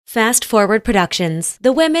Fast Forward Productions.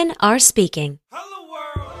 The women are speaking.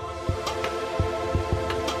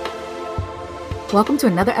 Welcome to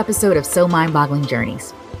another episode of So Mind-Boggling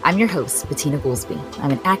Journeys. I'm your host, Bettina Goolsby.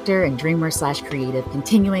 I'm an actor and dreamer/creative,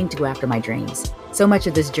 continuing to go after my dreams. So much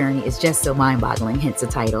of this journey is just so mind-boggling, hence the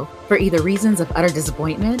title, for either reasons of utter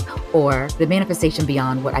disappointment or the manifestation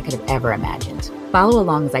beyond what I could have ever imagined. Follow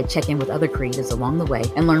along as I check in with other creatives along the way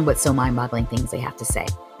and learn what so mind-boggling things they have to say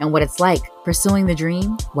and what it's like pursuing the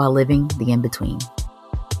dream while living the in-between.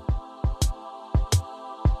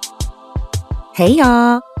 Hey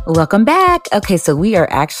y'all, welcome back. Okay, so we are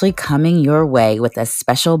actually coming your way with a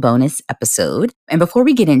special bonus episode. And before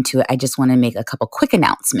we get into it, I just want to make a couple quick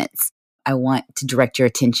announcements. I want to direct your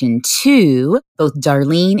attention to both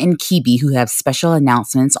Darlene and Kibi, who have special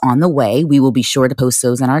announcements on the way. We will be sure to post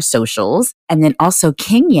those on our socials. And then also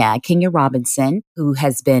Kenya Robinson, who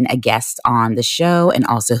has been a guest on the show and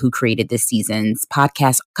also who created this season's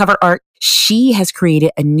podcast cover art. She has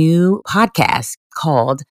created a new podcast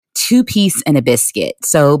called Two Piece and a Biscuit.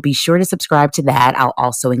 So be sure to subscribe to that. I'll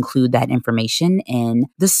also include that information in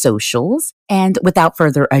the socials. And without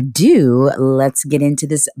further ado, let's get into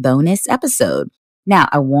this bonus episode. Now,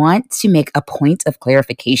 I want to make a point of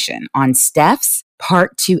clarification on Steph's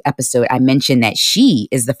part 2 episode. I mentioned that she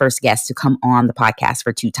is the first guest to come on the podcast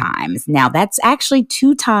for 2 times. Now, that's actually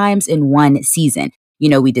 2 times in one season. You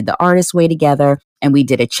know, we did the Artist Way together and we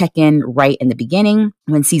did a check-in right in the beginning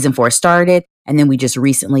when season 4 started. And then we just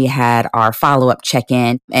recently had our follow-up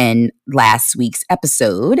check-in in last week's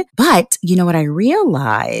episode. But you know what I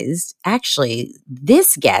realized? Actually,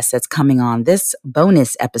 this guest that's coming on this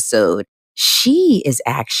bonus episode, she is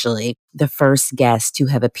actually the first guest to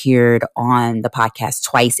have appeared on the podcast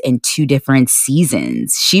twice in 2 different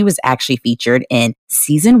seasons. She was actually featured in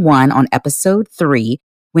season 1 on episode 3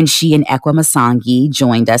 when she and Ekwa Masangi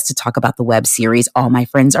joined us to talk about the web series All My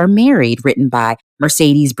Friends Are Married, written by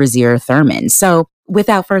Mercedes Brazier Thurman. So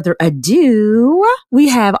without further ado, we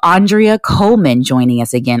have Andrea Coleman joining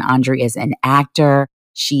us again. Andrea is an actor.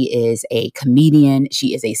 She is a comedian.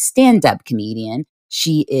 She is a stand-up comedian.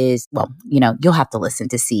 She is, well, you know, you'll have to listen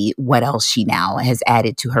to see what else she now has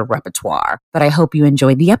added to her repertoire. But I hope you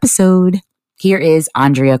enjoyed the episode. Here is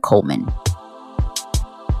Andrea Coleman.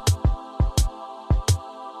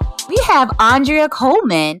 We have Andrea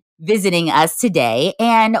Coleman visiting us today.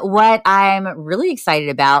 And what I'm really excited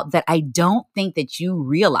about that I don't think that you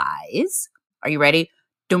realize, are you ready?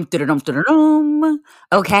 Dum, dum, dum, dum, dum.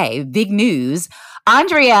 Okay, big news.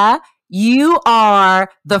 Andrea, you are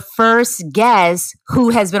the first guest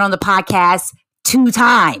who has been on the podcast 2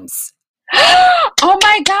 times. Oh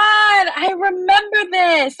my God, I remember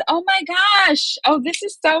this. Oh my gosh. Oh, this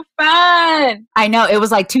is so fun. I know. It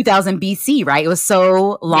was like 2000 BC, right? It was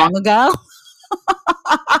so long ago.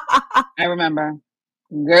 I remember.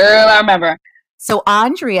 Girl, I remember. So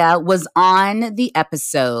Andrea was on the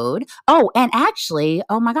episode. Oh, and actually,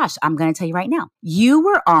 oh my gosh, I'm going to tell you right now. You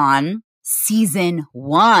were on season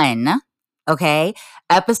 1. Okay,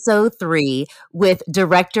 episode 3 with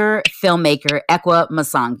director, filmmaker Ekwa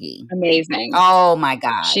Masangi. Amazing. Oh my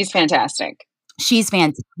God. She's fantastic. She's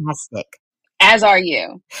fantastic. As are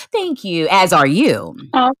you. Thank you. As are you.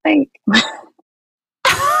 Oh, thank you.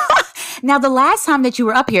 Now, the last time that you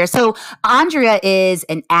were up here, so Andrea is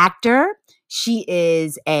an actor. She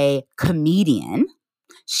is a comedian.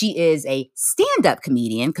 She is a stand-up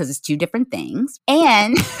comedian because it's 2 different things.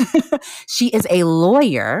 And she is a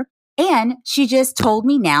lawyer. And she just told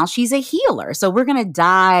me now she's a healer. So we're going to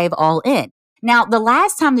dive all in. Now, the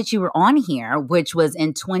last time that you were on here, which was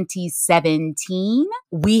in 2017,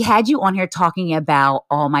 we had you on here talking about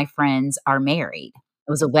All My Friends Are Married. It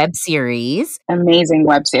was a web series. Amazing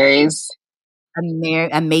web series.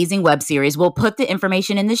 Amazing web series. We'll put the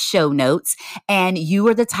information in the show notes. And you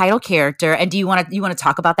were the title character. And do you want to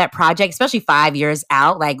talk about that project, especially 5 years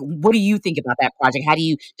out? Like, what do you think about that project? How do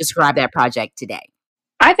you describe that project today?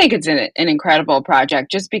 I think it's an incredible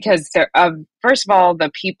project just because first of all,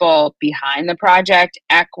 the people behind the project,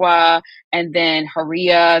 Ekwa, and then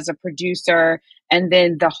Haria as a producer, and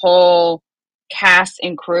then the whole cast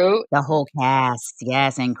and crew. The whole cast,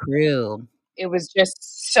 yes, and crew. It was just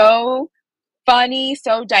so funny,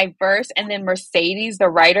 so diverse. And then Mercedes, the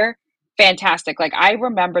writer, fantastic. Like, I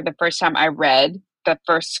remember the first time I read the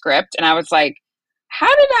first script and I was like,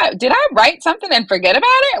 did I write something and forget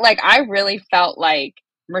about it? Like, I really felt like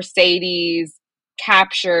Mercedes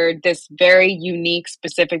captured this very unique,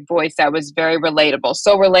 specific voice that was very relatable.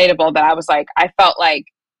 So relatable that I was like, I felt like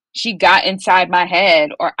she got inside my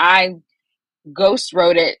head or I ghost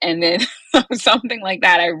wrote it and then something like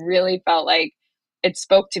that. I really felt like it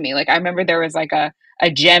spoke to me. Like, I remember there was like a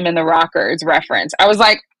Gem and the Rockers reference. I was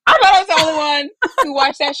like, I thought I was the only one who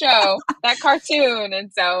watched that show, that cartoon.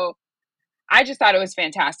 And so I just thought it was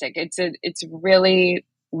fantastic. It's really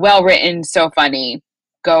well written, so funny.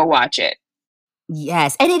 Go watch it.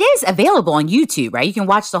 Yes. And it is available on YouTube, right? You can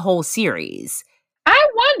watch the whole series. I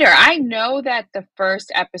wonder. I know that the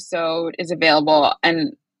first episode is available,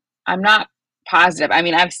 and I'm not positive. I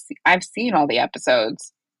mean, I've seen all the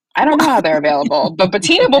episodes. I don't know how they're available, but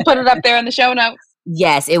Bettina will put it up there in the show notes.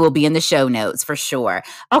 Yes, it will be in the show notes for sure.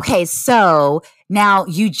 Okay, so now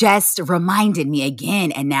you just reminded me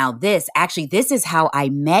again. And now this is how I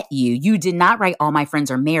met you. You did not write All My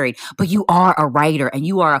Friends Are Married, but you are a writer and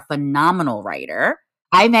you are a phenomenal writer.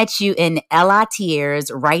 I met you in Ella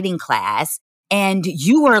Tier's writing class, and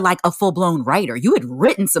you were like a full blown writer. You had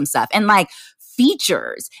written some stuff and like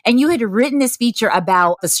features, and you had written this feature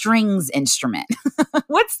about the strings instrument.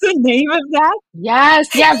 What's the name of that?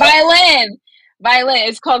 Yes, yeah, violin. Violin.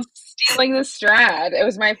 It's called Stealing the Strad. It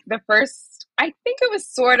was the first, I think it was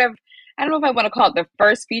sort of, I don't know if I want to call it the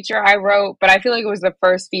first feature I wrote, but I feel like it was the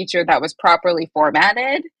first feature that was properly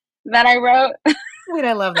formatted that I wrote. Wait,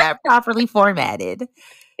 I love that. Properly formatted.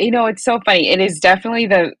 It's so funny. It is definitely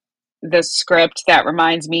the script that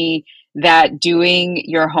reminds me that doing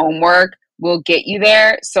your homework will get you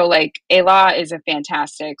there. So like Ayla is a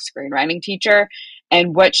fantastic screenwriting teacher,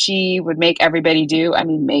 and what she would make everybody do, I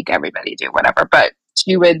mean, make everybody do whatever, but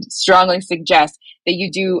she would strongly suggest that you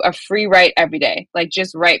do a free write every day. Like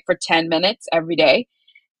just write for 10 minutes every day.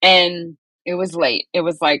 And it was late. It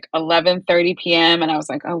was like 11:30 p.m. And I was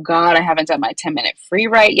like, oh God, I haven't done my 10-minute free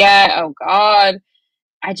write yet. Oh God.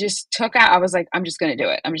 I was like, I'm just going to do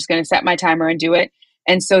it. I'm just going to set my timer and do it.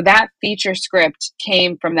 And so that feature script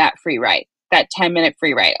came from that free write, that 10-minute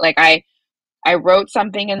free write. Like I wrote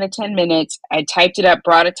something in the 10 minutes. I typed it up,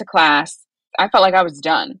 brought it to class. I felt like I was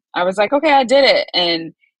done. I was like, okay, I did it.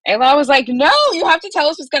 And Ayla was like, no, you have to tell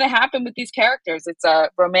us what's going to happen with these characters. It's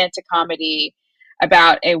a romantic comedy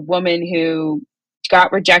about a woman who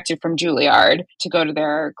got rejected from Juilliard to go to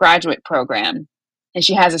their graduate program. And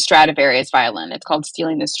she has a Stradivarius violin. It's called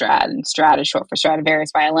Stealing the Strad, and Strad is short for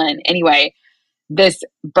Stradivarius violin. Anyway, this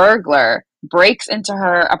burglar breaks into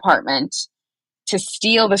her apartment to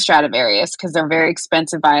steal the Stradivarius because they're very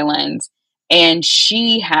expensive violins. And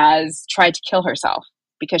she has tried to kill herself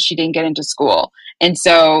because she didn't get into school. And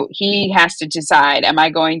so he has to decide, am I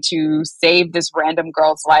going to save this random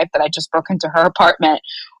girl's life that I just broke into her apartment,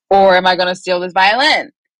 or am I going to steal this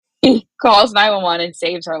violin? He calls 911 and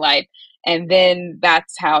saves her life. And then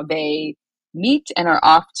that's how they meet and are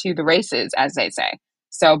off to the races, as they say.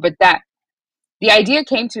 So, but the idea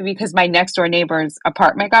came to me because my next door neighbor's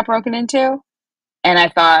apartment got broken into. And I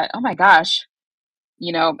thought, oh my gosh,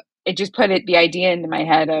 it just put the idea into my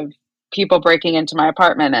head of people breaking into my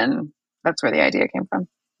apartment. And that's where the idea came from.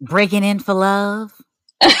 Breaking in for love.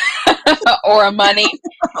 Or money.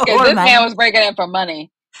 Because this man was breaking in for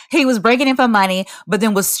money. He was breaking in for money, but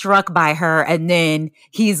then was struck by her. And then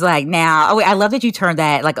he's like, now, I love that you turned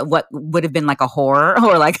that, like what would have been like a horror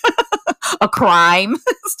or like a crime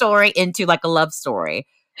story into like a love story.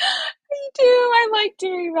 I do. I like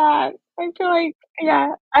doing that. I feel like,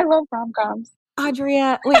 yeah, I love rom-coms.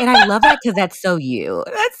 Andrea, and I love that because that's so you.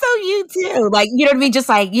 That's so you too. Like, you know what I mean? Just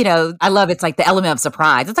like, I love it's like the element of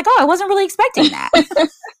surprise. It's like, oh, I wasn't really expecting that.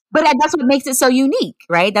 But that's what makes it so unique,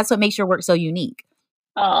 right? That's what makes your work so unique.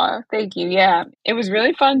 Oh, thank you. Yeah. It was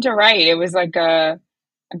really fun to write. It was like a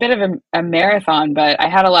bit of a marathon, but I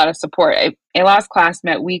had a lot of support. Ayla's class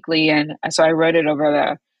met weekly, and so I wrote it over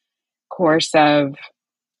the course of,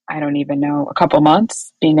 I don't even know, a couple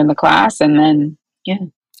months being in the class. And then, yeah.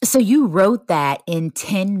 So you wrote that in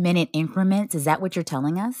 10-minute increments. Is that what you're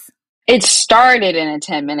telling us? It started in a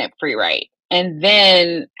 10-minute free write. And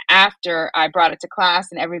then after I brought it to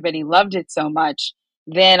class and everybody loved it so much,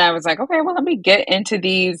 then I was like, okay, well, let me get into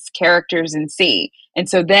these characters and see. And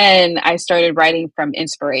so then I started writing from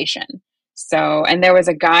inspiration. So, and there was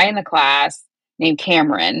a guy in the class named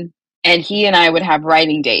Cameron, and he and I would have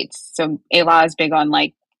writing dates. So Ayla is big on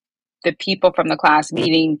like the people from the class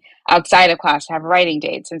meeting outside of class to have writing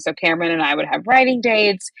dates. And so Cameron and I would have writing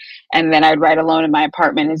dates, and then I'd write alone in my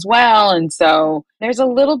apartment as well. And so there's a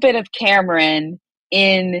little bit of Cameron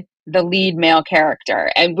in the lead male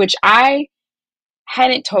character, and which I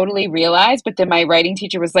hadn't totally realized, but then my writing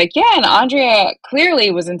teacher was like, yeah, and Andrea clearly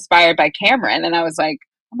was inspired by Cameron. And I was like,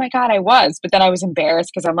 oh my God, I was. But then I was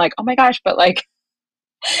embarrassed because I'm like, oh my gosh, but like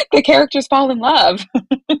the characters fall in love.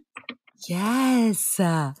 Yes.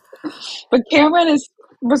 But Cameron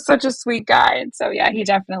was such a sweet guy. And so, yeah, he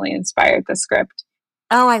definitely inspired the script.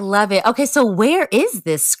 Oh, I love it. Okay, so where is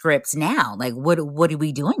this script now? Like, what are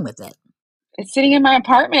we doing with it? It's sitting in my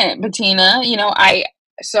apartment, Bettina.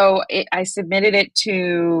 I submitted it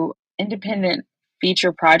to Independent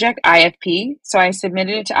Feature Project, IFP. So I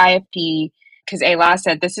submitted it to IFP because Ayla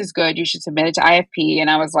said, this is good. You should submit it to IFP. And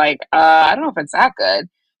I was like, I don't know if it's that good.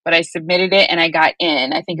 But I submitted it and I got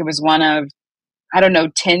in. I think it was one of, I don't know,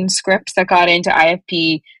 10 scripts that got into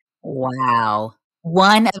IFP. Wow.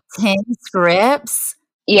 1 of 10 scripts?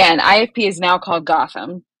 Yeah, and IFP is now called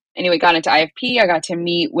Gotham. Anyway, got into IFP. I got to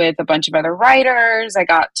meet with a bunch of other writers. I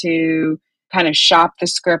got to kind of shop the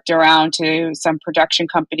script around to some production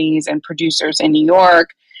companies and producers in New York.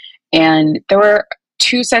 And there were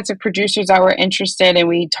 2 sets of producers that were interested, and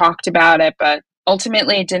we talked about it, but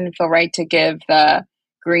ultimately it didn't feel right to give the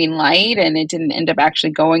green light, and it didn't end up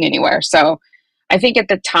actually going anywhere. So I think at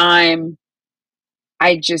the time,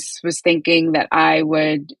 I just was thinking that I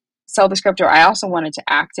would sell the script, or I also wanted to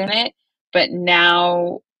act in it. But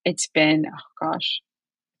now it's been, oh gosh,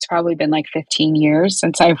 it's probably been like 15 years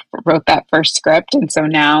since I wrote that first script. And so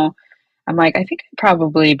now I'm like, I think I'd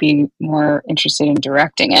probably be more interested in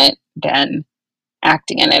directing it than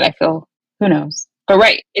acting in it. I feel, who knows? But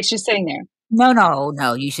right, it's just sitting there. No.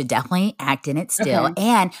 You should definitely act in it still. Okay.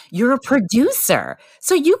 And you're a producer,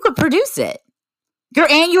 so you could produce it. Girl,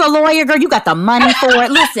 and you're a lawyer, girl. You got the money for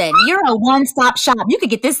it. Listen, you're a one-stop shop. You could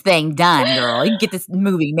get this thing done, girl. You can get this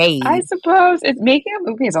movie made. I suppose it's making a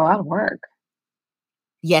movie is a lot of work.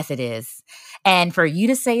 Yes, it is. And for you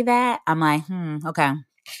to say that, I'm like, okay.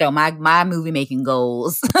 So my movie making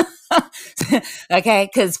goals. Okay,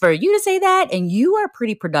 because for you to say that, and you are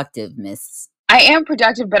pretty productive, miss. I am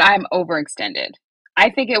productive, but I'm overextended. I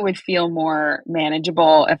think it would feel more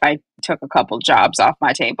manageable if I took a couple jobs off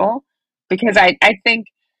my table, because I think,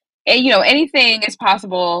 anything is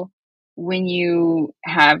possible when you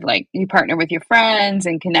have, like, you partner with your friends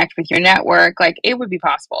and connect with your network. Like, it would be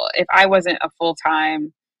possible. If I wasn't a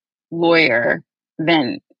full-time lawyer,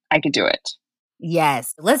 then I could do it.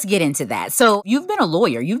 Yes, let's get into that. So you've been a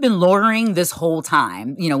lawyer. You've been lawyering this whole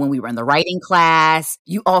time. When we were in the writing class,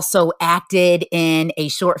 you also acted in a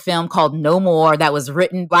short film called No More that was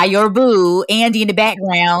written by your boo, Andy, in the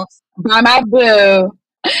background. By my boo.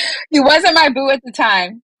 He wasn't my boo at the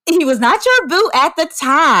time. He was not your boo at the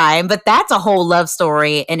time, but that's a whole love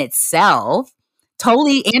story in itself.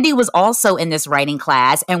 Totally. Andy was also in this writing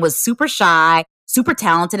class and was super shy, super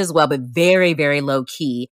talented as well, but very, very low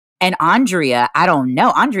key. And Andrea, I don't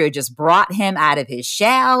know, Andrea just brought him out of his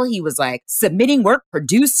shell. He was like submitting work,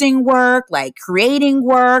 producing work, like creating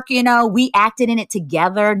work. We acted in it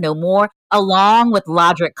together, No More, along with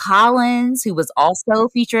Lodrick Collins, who was also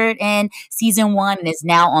featured in season 1 and is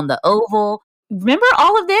now on the Oval. Remember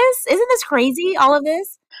all of this? Isn't this crazy, all of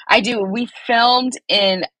this? I do. We filmed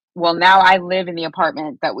well, now I live in the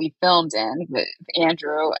apartment that we filmed in with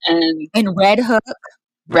Andrew and in Red Hook.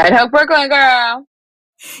 Red Hook, Brooklyn, girl.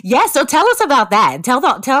 Yeah, so tell us about that. Tell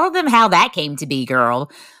them how that came to be,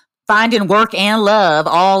 girl. Finding work and love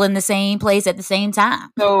all in the same place at the same time.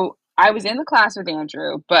 So I was in the class with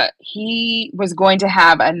Andrew, but he was going to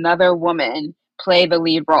have another woman play the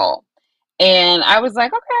lead role. And I was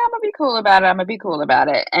like, okay, I'm going to be cool about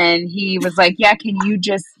it. And he was like, yeah,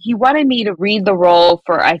 he wanted me to read the role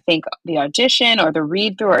for, I think, the audition or the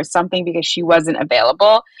read through or something, because she wasn't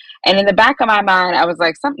available. And in the back of my mind, I was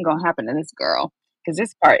like, something going to happen to this girl, because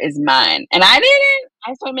this part is mine. And I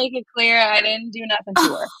just want to make it clear, I didn't do nothing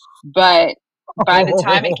to her. But by the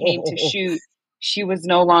time it came to shoot, she was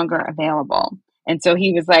no longer available. And so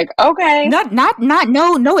he was like, okay. No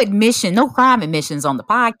admission, no crime admissions on the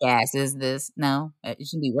podcast. Is this? No, you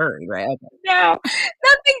shouldn't be worried, right? Okay. No,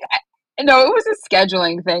 nothing. No, it was a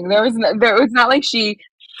scheduling thing. There was not like she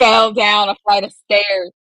fell down a flight of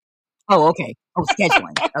stairs. Oh, okay. Oh,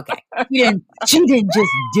 scheduling. Okay. She didn't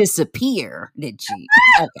just disappear, did she?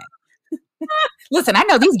 Okay. Listen, I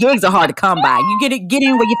know these gigs are hard to come by. You get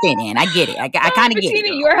in where you fit in. I get it. I kind of get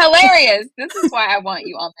it. You're hilarious. This is why I want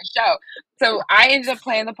you on the show. So I ended up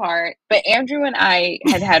playing the part, but Andrew and I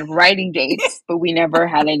had writing dates, but we never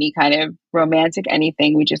had any kind of romantic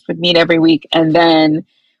anything. We just would meet every week. And then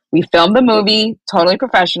we filmed the movie, totally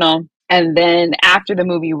professional. And then after the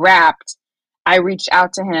movie wrapped, I reached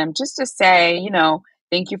out to him just to say,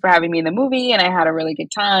 thank you for having me in the movie. And I had a really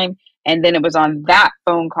good time. And then it was on that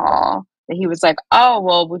phone call that he was like, oh,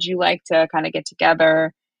 well, would you like to kind of get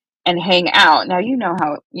together and hang out? Now, you know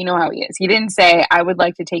how he is. He didn't say, I would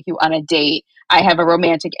like to take you on a date. I have a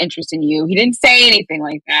romantic interest in you. He didn't say anything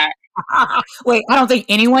like that. Wait, I don't think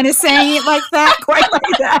anyone is saying it like that, quite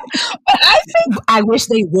like that. I wish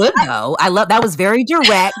they would, though. That was very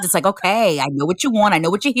direct. It's like, okay, I know what you want. I know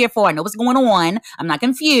what you're here for. I know what's going on. I'm not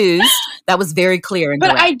confused. That was very clear and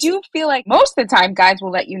direct. But I do feel like most of the time guys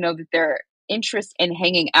will let you know that their interest in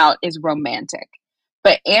hanging out is romantic.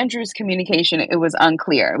 But Andrew's communication, it was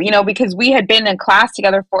unclear, because we had been in class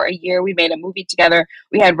together for a year. We made a movie together.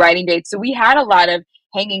 We had writing dates. So we had a lot of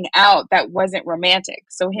hanging out that wasn't romantic.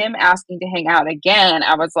 So him asking to hang out again,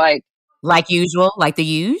 I was like usual, like the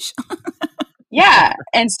usual. yeah.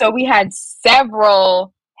 And so we had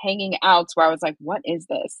several hanging outs where I was like, what is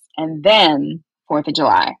this? And then 4th of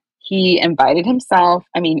July, he invited himself.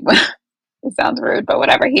 I mean, it sounds rude, but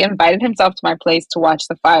whatever. He invited himself to my place to watch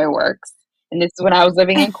the fireworks. And this is when I was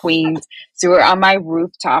living in Queens. So we were on my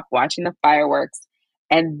rooftop watching the fireworks.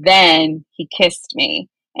 And then he kissed me.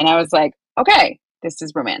 And I was like, okay, this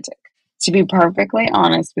is romantic. To be perfectly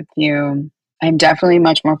honest with you, I'm definitely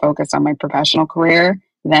much more focused on my professional career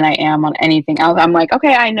than I am on anything else. I'm like,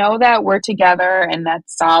 okay, I know that we're together and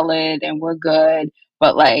that's solid and we're good.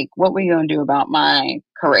 But like, what we going to do about my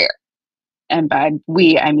career? And by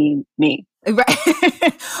we, I mean me.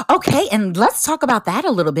 Right. Okay. And let's talk about that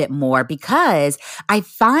a little bit more, because I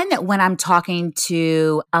find that when I'm talking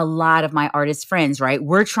to a lot of my artist friends, right,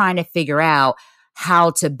 we're trying to figure out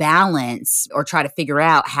how to balance or try to figure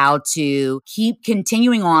out how to keep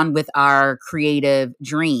continuing on with our creative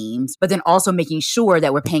dreams, but then also making sure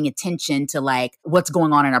that we're paying attention to like what's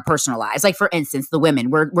going on in our personal lives. Like, for instance, the women,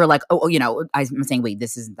 we're like, I'm saying, wait,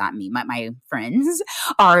 this is not me. My friends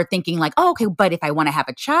are thinking like, oh, okay, but if I want to have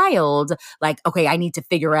a child, like, okay, I need to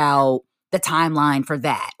figure out the timeline for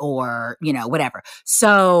that, or, whatever.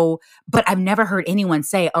 So, but I've never heard anyone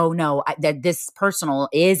say, oh no, that this personal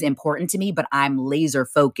is important to me, but I'm laser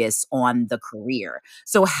focused on the career.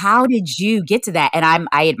 So how did you get to that? And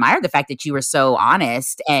I admire the fact that you were so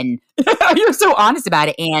honest, and you're so honest about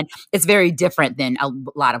it. And it's very different than a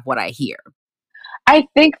lot of what I hear. I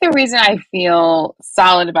think the reason I feel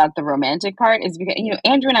solid about the romantic part is because,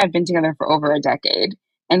 Andrew and I have been together for over a decade.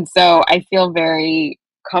 And so I feel very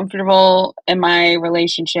comfortable in my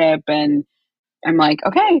relationship. And I'm like,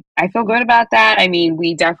 okay, I feel good about that. I mean,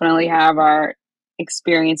 we definitely have our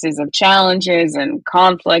experiences of challenges and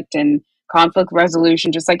conflict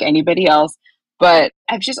resolution, just like anybody else. But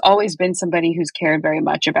I've just always been somebody who's cared very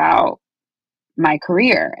much about my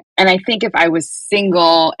career. And I think if I was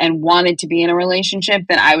single and wanted to be in a relationship,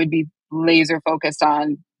 then I would be laser focused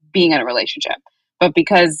on being in a relationship. But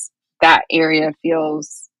because that area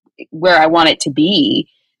feels where I want it to be,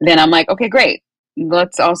 then I'm like, okay, great.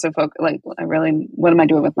 Let's also focus, like, what am I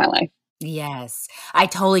doing with my life? Yes, I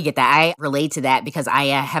totally get that. I relate to that because I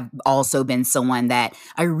have also been someone that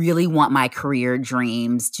I really want my career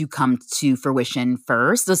dreams to come to fruition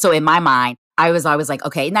first. So in my mind, I was always like,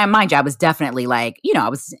 okay, now mind you, I was definitely like,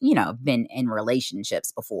 been in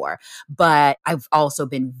relationships before, but I've also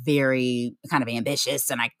been very kind of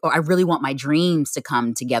ambitious, and I really want my dreams to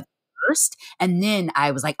come together first. And then I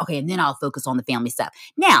was like, okay, and then I'll focus on the family stuff.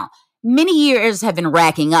 Now, many years have been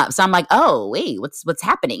racking up. So I'm like, oh, wait, what's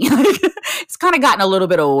happening? It's kind of gotten a little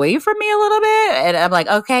bit away from me a little bit. And I'm like,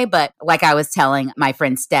 okay. But like I was telling my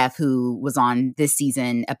friend Steph, who was on this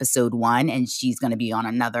season, episode 1, and she's going to be on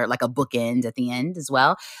another, like a bookend at the end as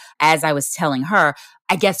well. As I was telling her,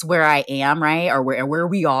 I guess where I am, right, or where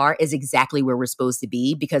we are is exactly where we're supposed to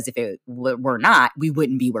be, because if it were not, we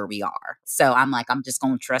wouldn't be where we are. So I'm like, I'm just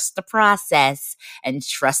going to trust the process and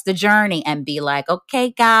trust the journey and be like,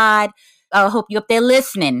 okay, God, I hope you up there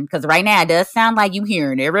listening, because right now it does sound like you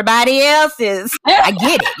hearing everybody else's. I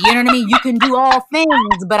get it. You know what I mean? You can do all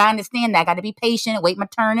things, but I understand that. I got to be patient, wait my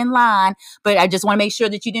turn in line. But I just want to make sure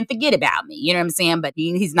that you didn't forget about me. You know what I'm saying? But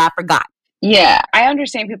he's not forgotten. Yeah, I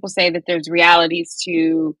understand people say that there's realities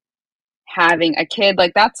to having a kid.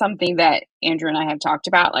 Like, that's something that Andrew and I have talked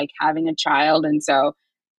about, like having a child. And so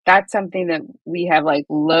that's something that we have like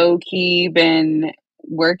low key been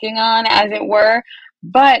working on, as it were.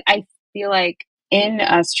 But I feel like in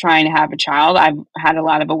us trying to have a child, I've had a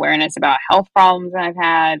lot of awareness about health problems that I've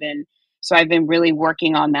had. And so I've been really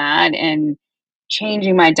working on that and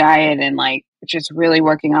changing my diet, and like just really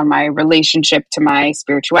working on my relationship to my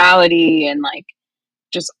spirituality, and like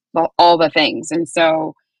just all the things. And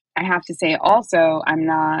so I have to say also,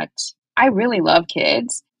 I really love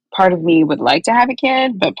kids. Part of me would like to have a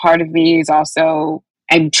kid, but part of me is also,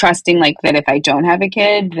 I'm trusting like that if I don't have a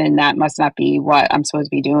kid, then that must not be what I'm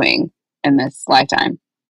supposed to be doing in this lifetime.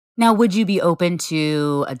 Now, would you be open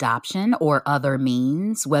to adoption or other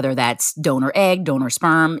means, whether that's donor egg, donor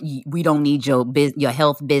sperm? We don't need your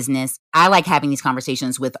health business. I like having these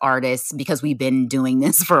conversations with artists because we've been doing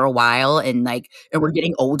this for a while, and we're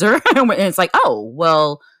getting older. And it's like, oh,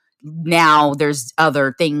 well, now there's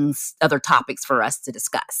other things, other topics for us to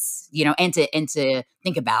discuss, and to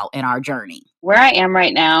think about in our journey. Where I am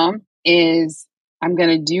right now is I'm going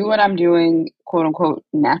to do what I'm doing, quote unquote,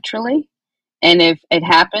 naturally. And if it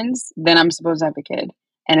happens, then I'm supposed to have a kid.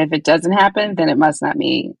 And if it doesn't happen, then it must not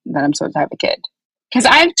mean that I'm supposed to have a kid. Because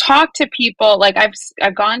I've talked to people, like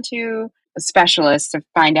I've gone to a specialist to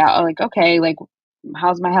find out, oh, like, okay, like,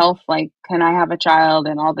 how's my health? Like, can I have a child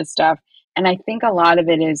and all this stuff? And I think a lot of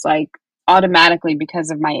it is like automatically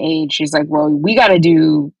because of my age. She's like, well, we got to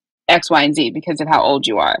do X, Y, and Z because of how old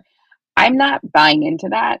you are. I'm not buying into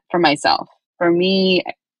that for myself. For me,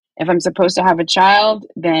 if I'm supposed to have a child,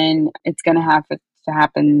 then it's going to have to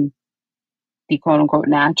happen the quote unquote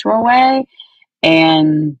natural way.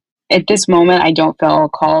 And at this moment, I don't feel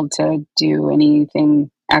called to do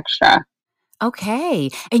anything extra.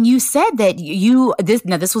 Okay. And you said that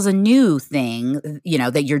this was a new thing,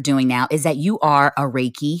 that you're doing now, is that you are a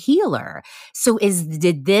Reiki healer. So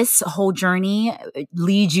did this whole journey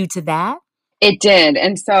lead you to that? It did.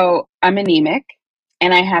 And so I'm anemic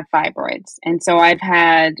and I have fibroids. And so I've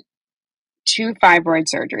had 2 fibroid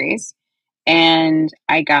surgeries, and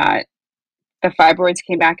the fibroids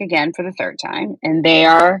came back again for the 3rd time, and they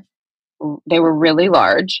were really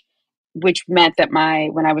large, which meant that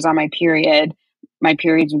when I was on my periods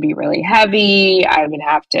would be really heavy. I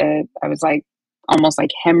was like almost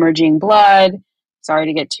like hemorrhaging blood. Sorry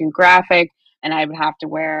to get too graphic. And I would have to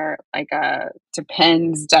wear like a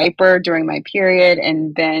Depends diaper during my period.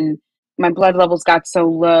 And then my blood levels got so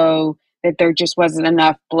low that there just wasn't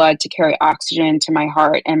enough blood to carry oxygen to my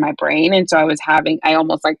heart and my brain. And so I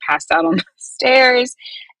almost like passed out on the stairs.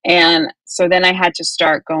 And so then I had to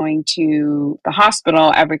start going to the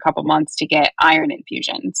hospital every couple months to get iron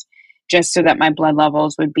infusions, just so that my blood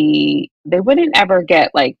levels they wouldn't ever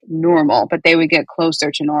get like normal, but they would get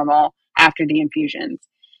closer to normal after the infusions.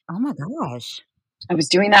 Oh my gosh. I was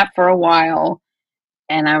doing that for a while,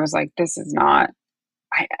 and I was like, this is not,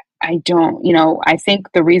 I, I don't, I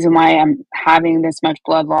think the reason why I'm having this much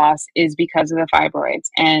blood loss is because of the fibroids.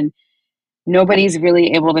 And nobody's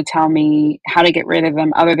really able to tell me how to get rid of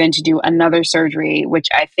them other than to do another surgery, which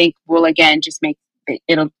I think will again just make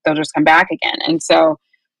they'll just come back again. And so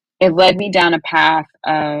it led me down a path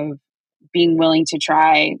of being willing to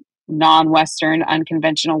try non-Western,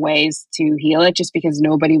 unconventional ways to heal it, just because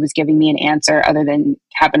nobody was giving me an answer other than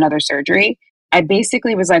have another surgery. I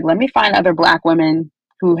basically was like, let me find other Black women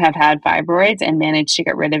who have had fibroids and managed to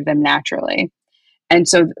get rid of them naturally. And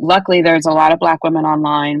so luckily there's a lot of Black women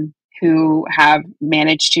online who have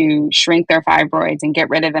managed to shrink their fibroids and get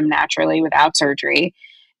rid of them naturally without surgery.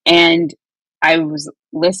 And I was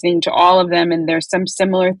listening to all of them, and there's some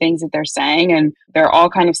similar things that they're saying, and they're all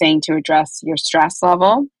kind of saying to address your stress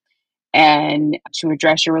level and to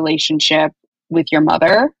address your relationship with your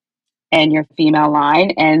mother and your female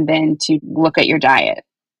line, and then to look at your diet.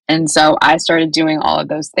 And so I started doing all of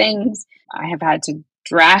those things. I have had to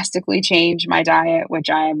drastically change my diet, which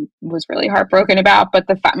I was really heartbroken about, but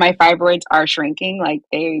my fibroids are shrinking. Like,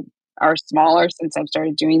 they are smaller since I've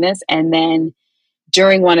started doing this. And then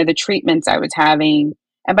during one of the treatments I was having,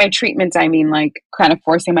 and by treatments, I mean like kind of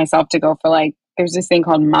forcing myself to go for like, there's this thing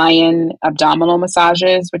called Mayan abdominal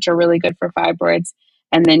massages, which are really good for fibroids.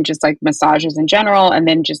 And then just like massages in general. And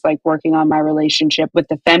then just like working on my relationship with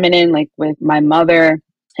the feminine, like with my mother.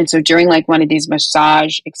 And so during like one of these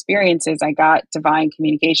massage experiences, I got divine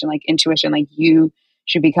communication, like intuition, like, you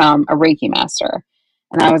should become a Reiki master.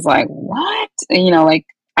 And I was like, what? And, like,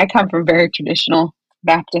 I come from very traditional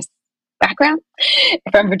Baptist background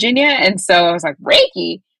from Virginia. And so I was like,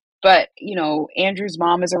 Reiki. But, Andrew's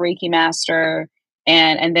mom is a Reiki master.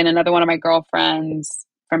 And then another one of my girlfriends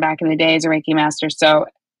from back in the day is a Reiki master. So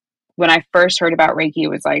when I first heard about Reiki, it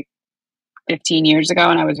was like 15 years ago,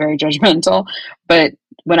 and I was very judgmental. But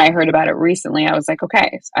when I heard about it recently, I was like,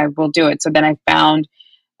 okay, I will do it. So then I found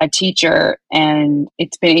a teacher, and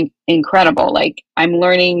it's been incredible. Like, I'm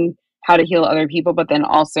learning how to heal other people, but then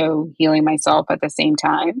also healing myself at the same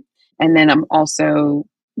time. And then I'm also,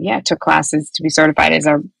 took classes to be certified as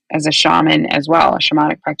a shaman as well, a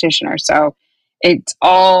shamanic practitioner. So it's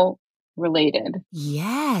all related.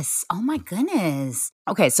 Yes. Oh my goodness.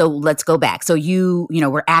 Okay, so let's go back. So you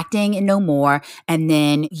were acting in No More, and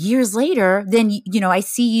then years later, then I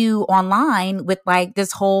see you online with like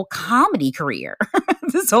this whole comedy career.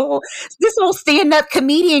 this whole stand-up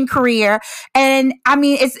comedian career. And I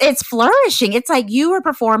mean, it's flourishing. It's like you were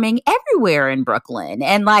performing everywhere in Brooklyn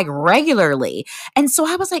and like regularly. And so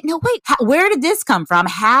I was like, no, wait, where did this come from?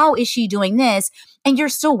 How is she doing this? And you were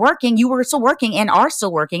still working and are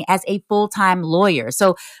still working as a full-time lawyer.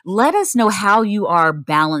 So let us know how you are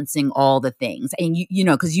balancing all the things. And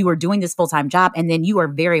because you are doing this full-time job, and then you are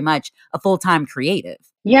very much a full-time creative.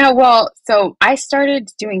 Yeah, well, so I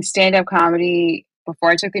started doing stand-up comedy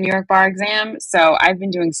before I took the New York bar exam. So I've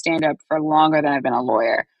been doing stand-up for longer than I've been a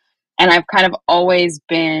lawyer. And I've kind of always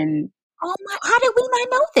been Oh my, how did we not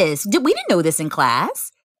know this? We didn't know this in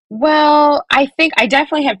class. Well, I think I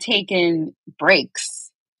definitely have taken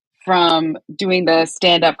breaks from doing the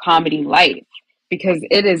stand-up comedy life because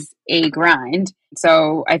it is a grind.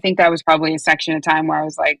 So I think that was probably a section of time where I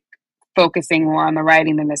was like focusing more on the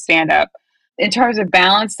writing than the stand-up. In terms of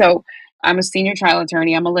balance, so I'm a senior trial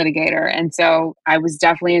attorney, I'm a litigator, and so I was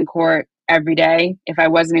definitely in court every day. If I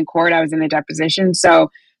wasn't in court, I was in a deposition.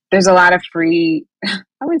 So there's a lot of free, I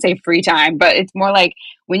wouldn't say free time, but it's more like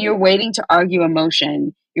when you're waiting to argue a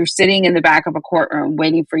motion, you're sitting in the back of a courtroom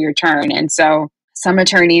waiting for your turn. And so some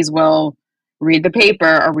attorneys will read the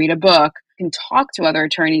paper or read a book and talk to other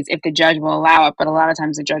attorneys if the judge will allow it, but a lot of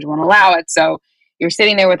times the judge won't allow it. So you're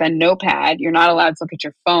sitting there with a notepad. You're not allowed to look at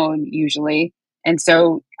your phone usually. And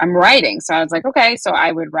so I'm writing. So I was like, okay, so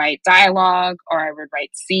I would write dialogue or I would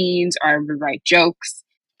write scenes or I would write jokes.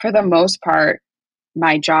 For the most part,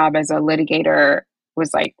 my job as a litigator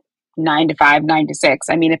was like 9 to 5, 9 to 6.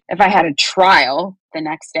 I mean, if I had a trial the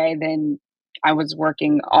next day, then I was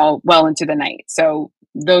working all well into the night. So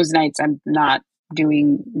those nights I'm not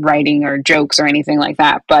doing writing or jokes or anything like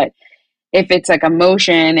that. But if it's like a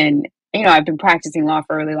motion and, I've been practicing law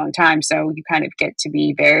for a really long time. So you kind of get to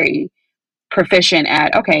be very proficient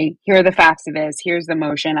at, okay, here are the facts of this. Here's the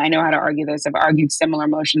motion. I know how to argue this. I've argued similar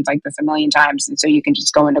motions like this a million times. And so you can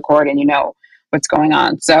just go into court and you know what's going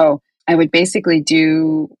on. So I would basically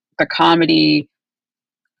do the comedy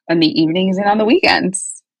in the evenings and on the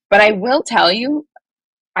weekends. But I will tell you,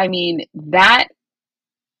 I mean, that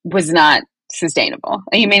was not sustainable.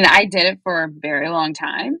 I mean, I did it for a very long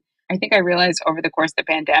time. I think I realized over the course of the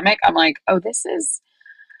pandemic, I'm like, oh,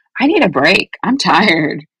 I need a break. I'm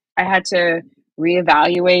tired. I had to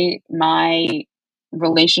reevaluate my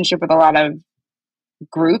relationship with a lot of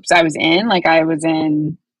groups I was in. Like I was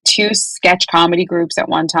in 2 sketch comedy groups at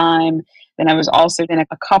one time. Then I was also in a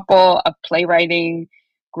couple of playwriting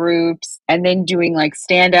groups and then doing like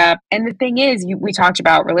stand up. And the thing is, we talked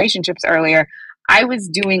about relationships earlier. I was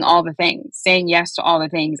doing all the things, saying yes to all the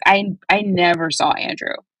things. I never saw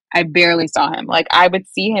Andrew. I barely saw him. Like I would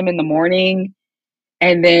see him in the morning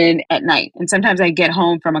and then at night. And sometimes I get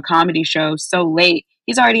home from a comedy show so late,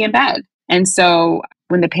 he's already in bed. And so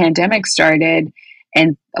when the pandemic started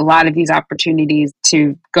and a lot of these opportunities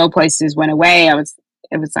to go places went away, it was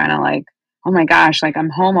kind of like, oh my gosh, like I'm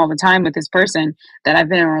home all the time with this person that I've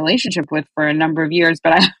been in a relationship with for a number of years,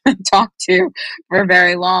 but I haven't talked to for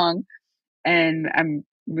very long. And I'm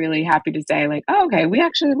really happy to say, like, oh, okay, we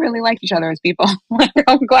actually really like each other as people. Like,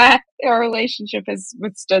 I'm glad our relationship has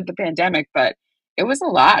withstood the pandemic, but it was a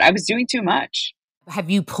lot. I was doing too much. Have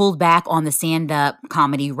you pulled back on the stand-up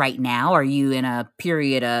comedy right now? Are you in a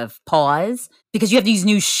period of pause? Because you have these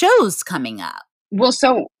new shows coming up. Well,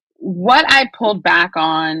 so what I pulled back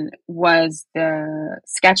on was the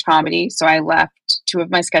sketch comedy. So I left 2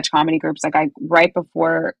 of my sketch comedy groups. Like right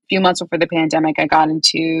before, a few months before the pandemic, I got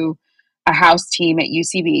into a house team at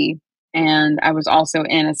UCB. And I was also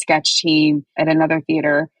in a sketch team at another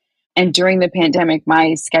theater. And during the pandemic,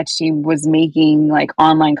 my sketch team was making like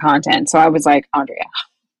online content. So I was like, Andrea,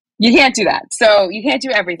 you can't do that. So you can't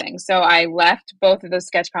do everything. So I left both of those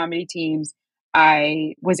sketch comedy teams.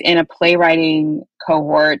 I was in a playwriting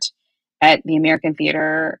cohort at the American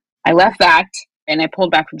Theater. I left that and I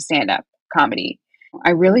pulled back from stand-up comedy.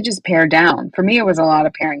 I really just pared down. For me, it was a lot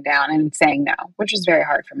of paring down and saying no, which is very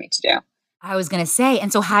hard for me to do. I was going to say,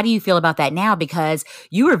 and so how do you feel about that now? Because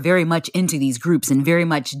you are very much into these groups and very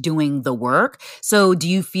much doing the work. So do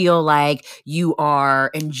you feel like you are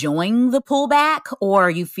enjoying the pullback, or are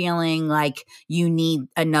you feeling like you need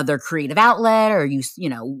another creative outlet, or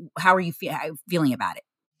how are you feeling about it?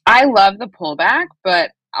 I love the pullback, but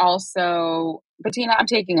also, Bettina, I'm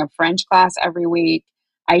taking a French class every week.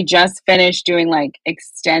 I just finished doing like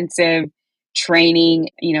extensive training,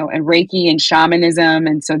 and Reiki and shamanism.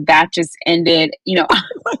 And so that just ended, I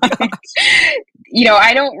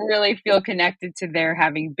don't really feel connected to there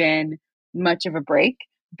having been much of a break,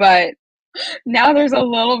 but now there's a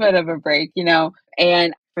little bit of a break,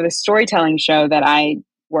 and for the storytelling show that I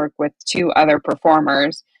work with 2 other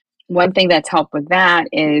performers, one thing that's helped with that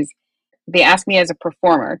is they asked me as a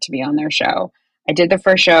performer to be on their show. I did the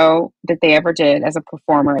first show that they ever did as a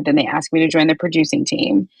performer. Then they asked me to join the producing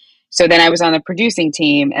team. So then I was on the producing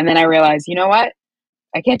team. And then I realized, you know what?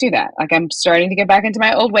 I can't do that. Like I'm starting to get back into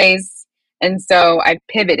my old ways. And so I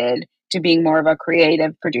pivoted to being more of a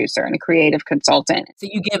creative producer and a creative consultant. So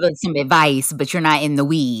you give us some advice, but you're not in the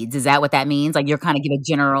weeds. Is that what that means? Like you're kind of give a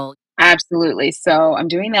general. Absolutely. So I'm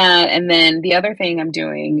doing that. And then the other thing I'm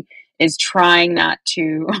doing is trying not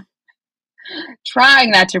to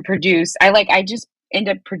produce. end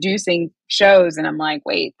up producing shows, and I'm like,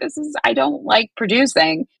 wait, I don't like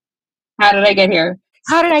producing. How did I get here?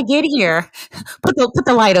 How did I get here? Put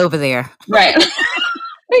the light over there. Right.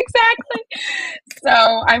 Exactly.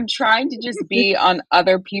 So I'm trying to just be on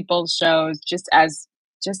other people's shows just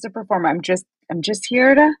a performer. I'm just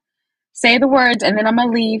here to say the words and then I'm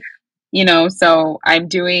gonna leave. So I'm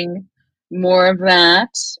doing more of that.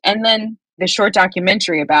 And then the short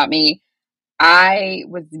documentary about me, I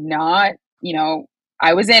was not,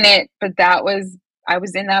 I was in it, but I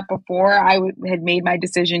was in that before had made my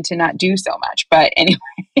decision to not do so much. But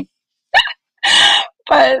anyway,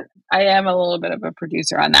 but I am a little bit of a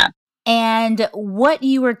producer on that. And what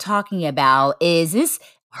you were talking about, is this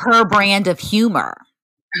her brand of humor?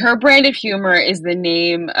 Her Brand of Humor is the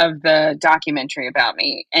name of the documentary about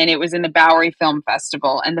me. And it was in the Bowery Film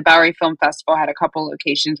Festival. And the Bowery Film Festival had a couple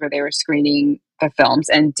locations where they were screening the films.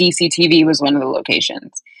 And DCTV was one of the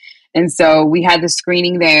locations. And so we had the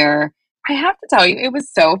screening there. I have to tell you, it was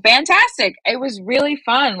so fantastic. It was really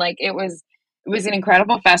fun. Like it was an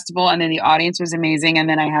incredible festival. And then the audience was amazing. And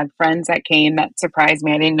then I had friends that came that surprised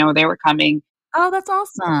me. I didn't know they were coming. Oh, that's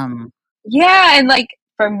awesome. Yeah. And like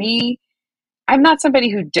for me, I'm not somebody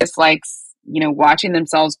who dislikes, watching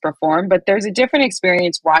themselves perform, but there's a different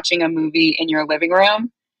experience watching a movie in your living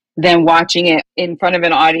room than watching it in front of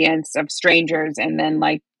an audience of strangers and then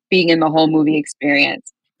like being in the whole movie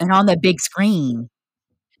experience. And on the big screen.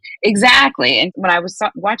 Exactly. And when I was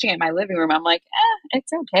watching it in my living room, I'm like,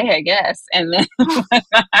 it's okay, I guess. And then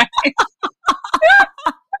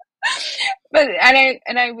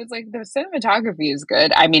I was like, the cinematography is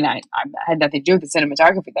good. I mean, I had nothing to do with the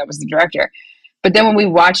cinematography. That was the director. But then when we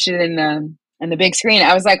watched it in the big screen,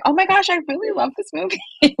 I was like, oh my gosh, I really love this movie.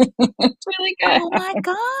 It's really good. Oh my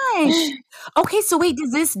gosh. Okay, so wait,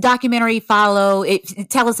 does this documentary follow it?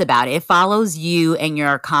 Tell us about it. It follows you and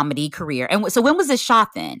your comedy career. And so when was this shot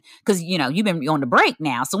then? Because you've been on the break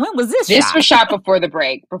now. So when was this shot? This was shot before the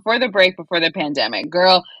break, before the pandemic.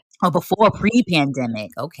 Girl. Oh, before pre-pandemic.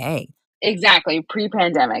 Okay. Exactly,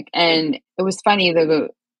 pre-pandemic. And it was funny, the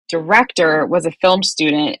director was a film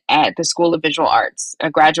student at the School of Visual Arts,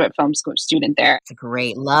 a graduate film school student there. It's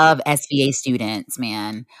great. Love SVA students,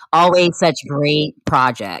 man. Always such great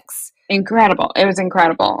projects. Incredible. It was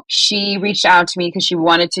incredible. She reached out to me because she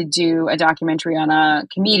wanted to do a documentary on a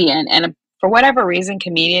comedian. And for whatever reason,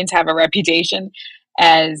 comedians have a reputation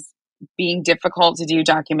as being difficult to do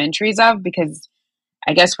documentaries of because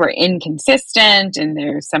I guess we're inconsistent and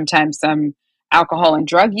there's sometimes some alcohol and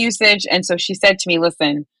drug usage. And so she said to me,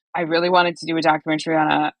 listen, I really wanted to do a documentary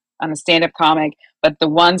on a stand-up comic, but the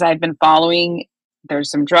ones I've been following,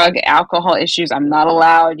 there's some drug, alcohol issues. I'm not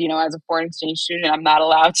allowed, as a foreign exchange student, I'm not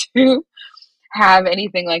allowed to have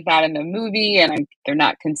anything like that in the movie. And they're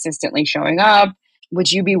not consistently showing up.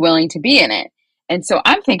 Would you be willing to be in it? And so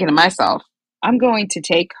I'm thinking to myself, I'm going to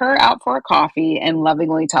take her out for a coffee and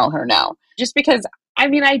lovingly tell her no. Just because,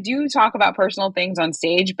 I do talk about personal things on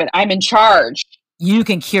stage, but I'm in charge. You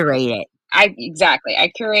can curate it. Exactly. I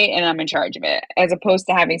curate and I'm in charge of it. As opposed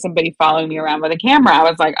to having somebody following me around with a camera, I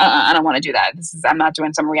was like, I don't want to do that. I'm not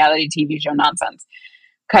doing some reality TV show nonsense.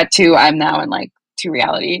 Cut to, I'm now in like 2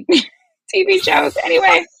 reality TV shows.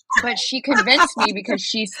 Anyway, but she convinced me because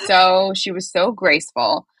she was so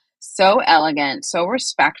graceful, so elegant, so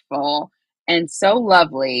respectful, and so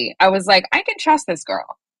lovely. I was like, I can trust this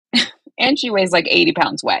girl. And she weighs like 80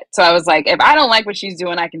 pounds wet. So I was like, if I don't like what she's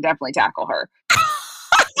doing, I can definitely tackle her.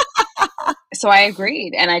 So I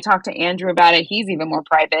agreed. And I talked to Andrew about it. He's even more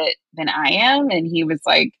private than I am. And he was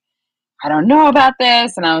like, I don't know about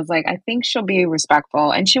this. And I was like, I think she'll be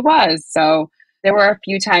respectful. And she was. So there were a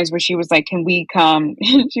few times where she was like, can we come?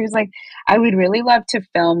 She was like, I would really love to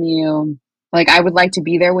film you. Like, I would like to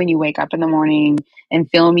be there when you wake up in the morning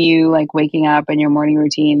and film you like waking up in your morning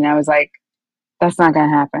routine. And I was like, that's not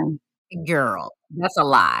going to happen. Girl, that's a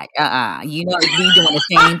lie. We doing the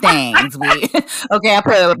same things. Okay, I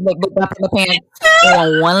put up in the pants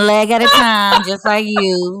on one leg at a time, just like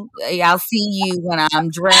you. I'll see you when I'm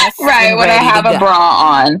dressed. Right, when I have a bra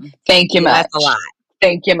on. Thank you much. That's a lie.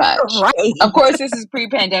 Thank you much. Right. Of course, this is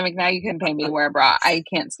pre-pandemic. Now you can pay me to wear a bra. I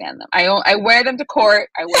can't stand them. I wear them to court.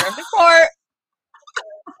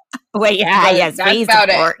 Wait, yes, that's about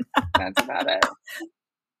it. That's about it.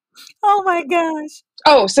 Oh my gosh.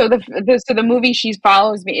 Oh, so the movie she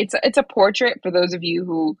follows me. It's a portrait for those of you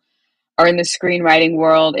who are in the screenwriting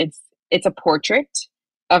world. It's a portrait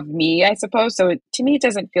of me, I suppose. So to me, it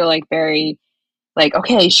doesn't feel like very like,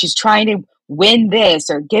 okay, she's trying to win this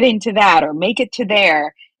or get into that or make it to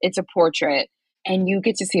there. It's a portrait, and you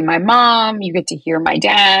get to see my mom. You get to hear my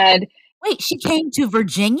dad. Wait, she came to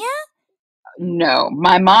Virginia? No,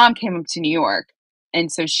 my mom came up to New York.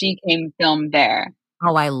 And so she came film there.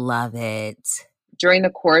 Oh, I love it. During the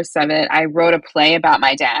course of it, I wrote a play about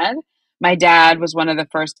my dad. My dad was one of the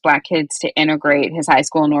first Black kids to integrate his high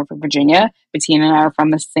school in Norfolk, Virginia. Bettina and I are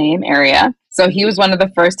from the same area. So he was one of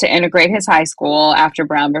the first to integrate his high school after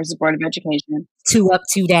Brown versus Board of Education. 2 up,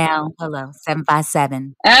 2 down. Hello,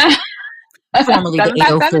 757. Formerly the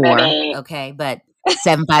 757, 804. baby. Okay, but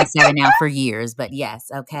 757 now for years. But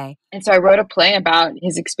yes, okay. And so I wrote a play about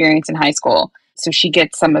his experience in high school. So she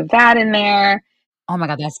gets some of that in there. Oh my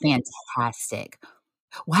God, that's fantastic.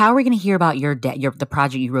 Well, how are we going to hear about your dad, the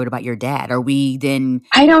project you wrote about your dad? Are we then?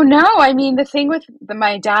 I don't know. I mean, the thing with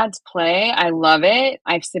my dad's play, I love it.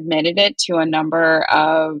 I've submitted it to a number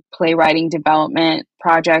of playwriting development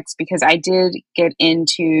projects because I did get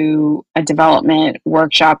into a development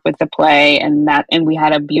workshop with the play, and we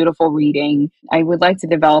had a beautiful reading. I would like to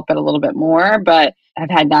develop it a little bit more, but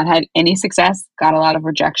I've not had any success. Got a lot of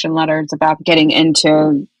rejection letters about getting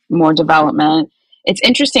into more development. It's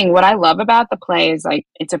interesting. What I love about the play is like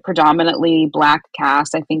it's a predominantly Black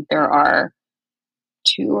cast. I think there are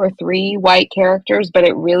 2 or 3 white characters, but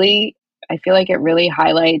I feel like it really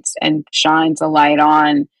highlights and shines a light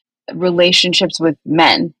on relationships with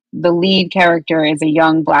men. The lead character is a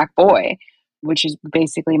young Black boy, which is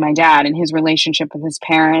basically my dad, and his relationship with his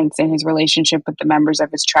parents and his relationship with the members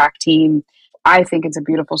of his track team. I think it's a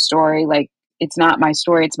beautiful story. Like, it's not my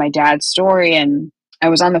story, it's my dad's story. And I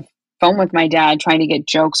was on the phone with my dad trying to get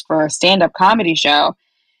jokes for a stand-up comedy show.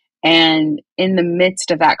 And in the midst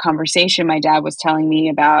of that conversation, my dad was telling me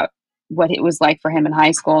about what it was like for him in high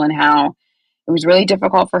school and how it was really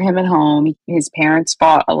difficult for him at home. His parents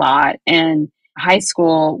fought a lot, and high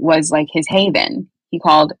school was like his haven. He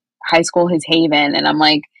called high school his haven. And I'm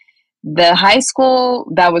like, the high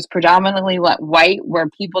school that was predominantly white, where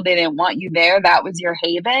people didn't want you there, that was your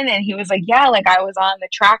haven? And he was like, yeah, like I was on the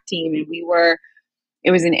track team, and it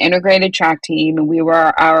was an integrated track team, and we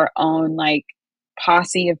were our own like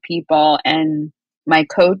posse of people. And my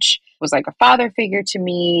coach was like a father figure to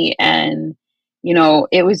me. And,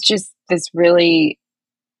 it was just this really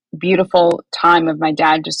beautiful time of my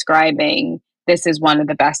dad describing this is one of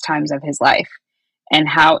the best times of his life and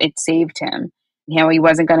how it saved him. He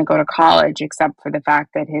wasn't going to go to college except for the fact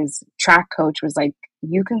that his track coach was like,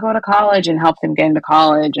 you can go to college, and helped him get into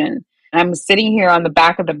college. And I'm sitting here on the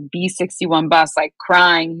back of the B61 bus, like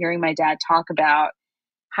crying, hearing my dad talk about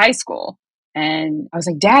high school. And I was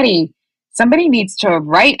like, Daddy, somebody needs to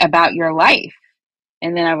write about your life.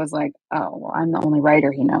 And then I was like, oh, well, I'm the only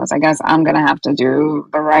writer he knows. I guess I'm going to have to do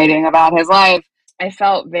the writing about his life. I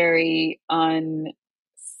felt very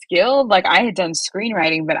unskilled. Like I had done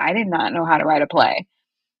screenwriting, but I did not know how to write a play,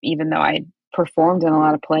 even though I performed in a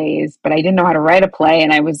lot of plays, but I didn't know how to write a play.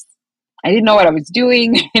 And I didn't know what I was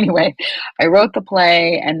doing. Anyway, I wrote the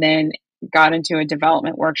play and then got into a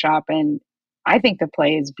development workshop, and I think the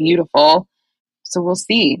play is beautiful. So we'll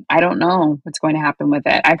see. I don't know what's going to happen with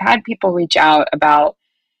it. I've had people reach out about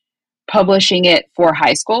publishing it for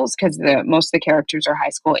high schools because most of the characters are high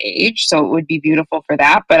school age. So it would be beautiful for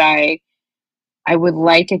that. But I would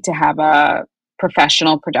like it to have a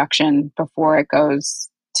professional production before it goes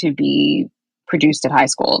to be produced at high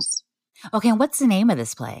schools. Okay, and what's the name of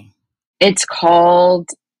this play? It's called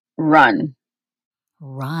Run.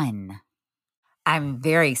 Run. I'm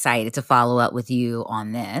very excited to follow up with you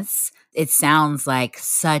on this. It sounds like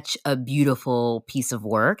such a beautiful piece of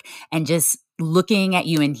work. And just looking at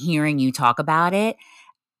you and hearing you talk about it,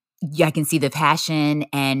 I can see the passion.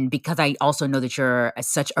 And because I also know that you're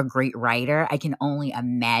such a great writer, I can only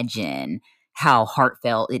imagine how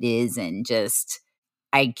heartfelt it is. And just,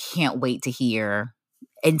 I can't wait to hear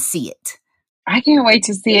and see it. I can't wait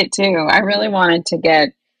to see it too. I really wanted to get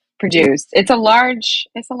produced. It's a large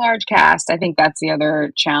cast. I think that's the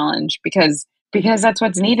other challenge because that's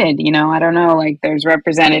what's needed. I don't know, like there's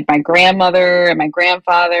represented my grandmother and my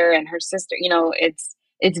grandfather and her sister.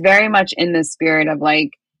 It's very much in the spirit of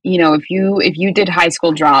like, if you did high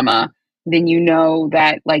school drama, then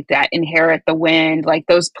that like that Inherit the Wind, like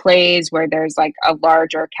those plays where there's like a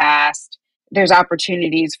larger cast, there's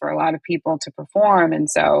opportunities for a lot of people to perform. And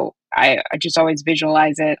so I just always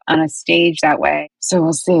visualize it on a stage that way. So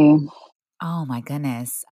we'll see. Oh my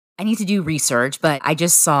goodness. I need to do research, but I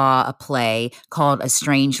just saw a play called A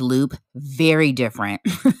Strange Loop. Very different.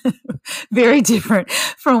 Very different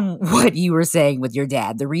from what you were saying with your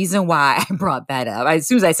dad. The reason why I brought that up, as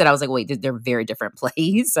soon as I said, I was like, wait, they're very different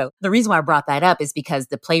plays. So the reason why I brought that up is because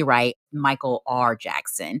the playwright, Michael R.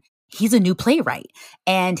 Jackson, he's a new playwright,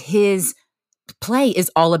 and his play is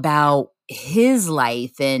all about his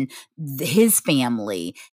life and his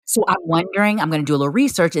family. So I'm wondering, I'm going to do a little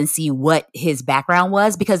research and see what his background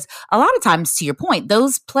was, because a lot of times, to your point,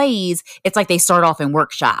 those plays, it's like they start off in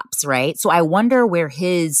workshops, right? So I wonder where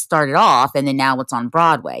his started off and then now it's on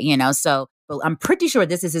Broadway, So well, I'm pretty sure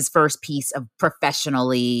this is his first piece of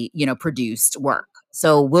professionally, produced work.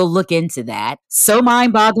 So we'll look into that. So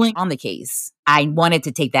mind boggling on the case. I wanted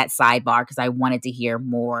to take that sidebar because I wanted to hear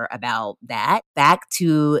more about that. Back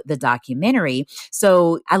to the documentary.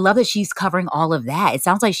 So I love that she's covering all of that. It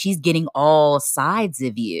sounds like she's getting all sides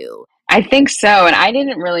of you. I think so. And I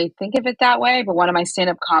didn't really think of it that way. But one of my stand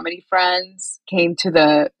up comedy friends came to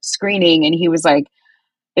the screening and he was like,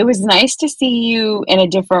 it was nice to see you in a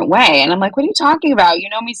different way. And I'm like, what are you talking about? You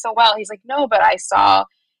know me so well. He's like, no, but I saw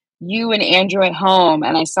you and Andrew at home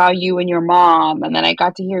and I saw you and your mom and then I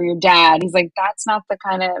got to hear your dad. He's like, that's not the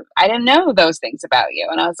kind of, I didn't know those things about you.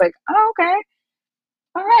 And I was like, oh, okay.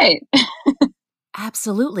 All right.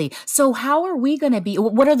 Absolutely. So how are we going to be,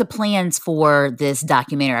 what are the plans for this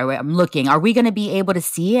documentary? I'm looking, are we going to be able to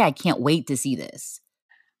see it? I can't wait to see this.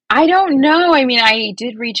 I don't know. I mean, I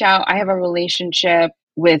did reach out. I have a relationship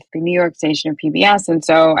with the New York station of PBS. And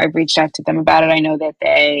so I've reached out to them about it. I know that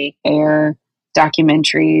they air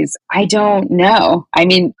documentaries. I don't know. I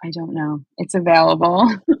mean, I don't know. It's available,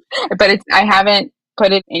 but I haven't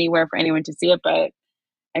put it anywhere for anyone to see it, but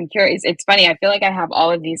I'm curious. It's funny. I feel like I have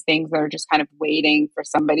all of these things that are just kind of waiting for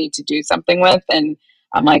somebody to do something with. And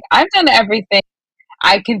I'm like, I've done everything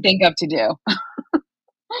I can think of to do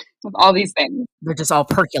with all these things. They're just all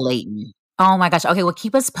percolating. Oh my gosh. Okay, well,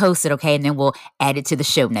 keep us posted, okay? And then we'll add it to the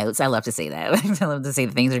show notes. I love to say that. I love to say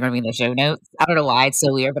the things that are going to be in the show notes. I don't know why it's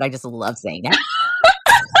so weird, but I just love saying that.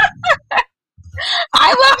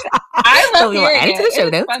 I love so we will add it to the show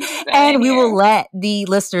notes. And we will let the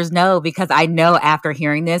listeners know, because I know after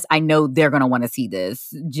hearing this, I know they're going to want to see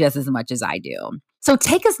this just as much as I do. So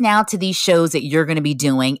take us now to these shows that you're going to be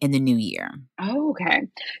doing in the new year. Oh, okay.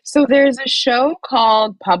 So there's a show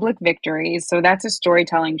called Public Victories. So that's a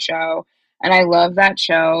storytelling show. And I love that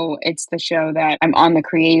show. It's the show that I'm on the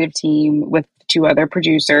creative team with two other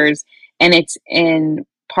producers. And it's in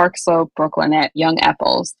Park Slope, Brooklyn at Young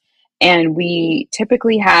Epples. And we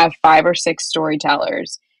typically have 5 or 6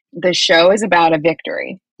 storytellers. The show is about a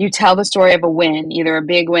victory. You tell the story of a win, either a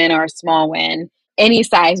big win or a small win, any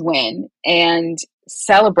size win, and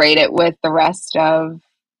celebrate it with the rest of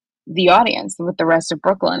the audience, with the rest of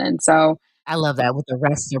Brooklyn. And so I love that, with the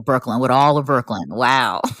rest of Brooklyn, with all of Brooklyn.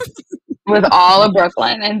 Wow. with all of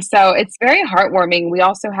Brooklyn. And so it's very heartwarming. We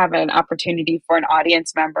also have an opportunity for an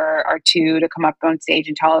audience member or two to come up on stage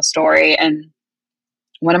and tell a story. And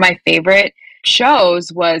one of my favorite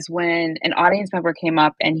shows was when an audience member came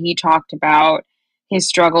up and he talked about his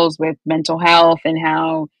struggles with mental health and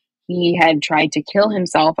how he had tried to kill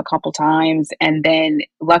himself a couple times and then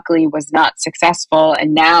luckily was not successful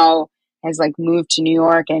and now has like moved to New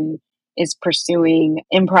York and is pursuing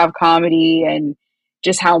improv comedy and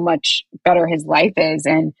just how much better his life is.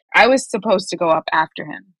 And I was supposed to go up after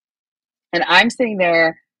him. And I'm sitting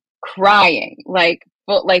there crying, like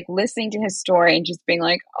listening to his story and just being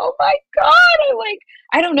like, oh my God,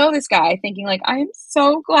 I don't know this guy, thinking like, I am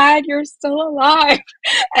so glad you're still alive.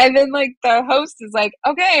 And then like the host is like,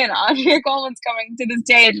 okay, and Andrea Coleman's coming to the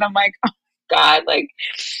stage. And I'm like, oh God, like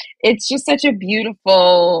it's just such a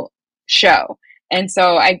beautiful show. And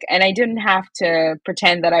so I didn't have to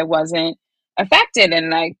pretend that I wasn't affected.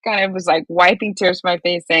 And I kind of was like wiping tears from my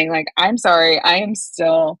face saying like, I'm sorry, I am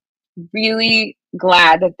still really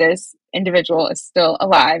glad that this individual is still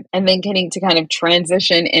alive, and then getting to kind of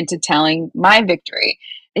transition into telling my victory.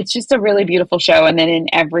 It's just a really beautiful show. And then in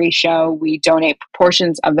every show, we donate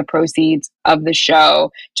portions of the proceeds of the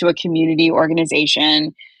show to a community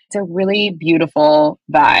organization. It's a really beautiful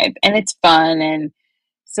vibe and it's fun. And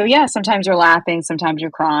so, yeah, sometimes you're laughing, sometimes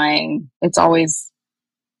you're crying. It's always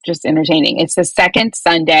just entertaining. It's the second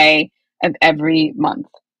Sunday of every month.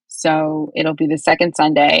 So it'll be the second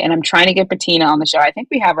Sunday. And I'm trying to get Bettina on the show. I think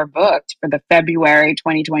we have her booked for the February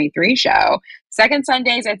 2023 show. Second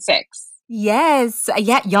Sundays at 6. Yes.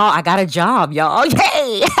 Yeah, y'all, I got a job, y'all.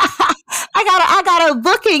 Yay. I got a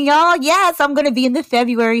booking, y'all. Yes, I'm going to be in the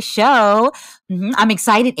February show. I'm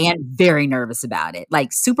excited and very nervous about it.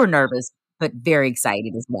 Like super nervous, but very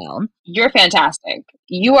excited as well. You're fantastic.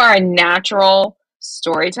 You are a natural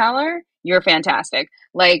storyteller. You're fantastic.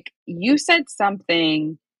 Like you said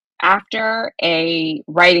something after a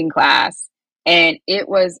writing class and it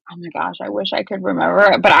was, oh my gosh, I wish I could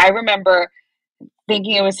remember it, but I remember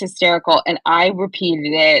thinking it was hysterical and I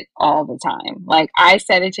repeated it all the time. Like I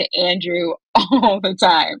said it to Andrew all the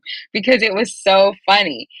time because it was so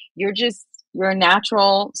funny. You're a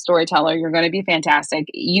natural storyteller. You're going to be fantastic.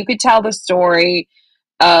 You could tell the story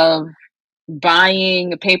of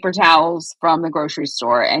buying paper towels from the grocery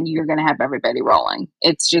store and you're going to have everybody rolling.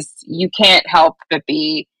 It's just, you can't help but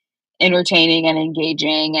be entertaining and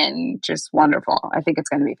engaging and just wonderful. I think it's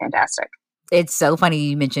going to be fantastic. It's so funny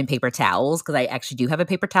you mentioned paper towels because I actually do have a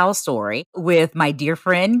paper towel story with my dear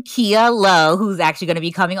friend Kia Lowe, who's actually going to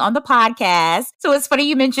be coming on the podcast. So it's funny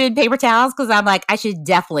you mentioned paper towels because I'm like, I should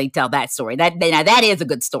definitely tell that story. Now that is a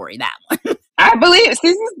good story, that one. I believe this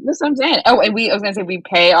is what I'm saying. Oh, and I was going to say, we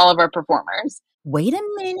pay all of our performers. Wait a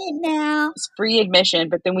minute now. It's free admission,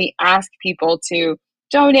 but then we ask people to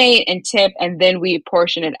donate and tip, and then we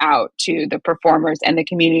portion it out to the performers and the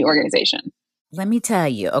community organization. Let me tell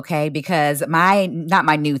you, okay, because not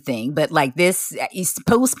my new thing, but like this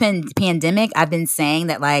post-pandemic, I've been saying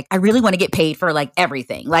that like, I really want to get paid for like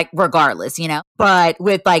everything, like regardless, but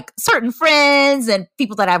with like certain friends and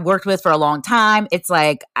people that I've worked with for a long time, it's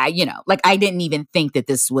like, I didn't even think that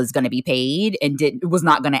this was going to be paid and was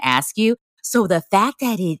not going to ask you. So the fact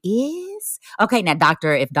that it is, okay, now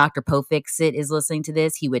if Dr. Pofixit is listening to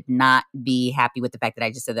this, he would not be happy with the fact that I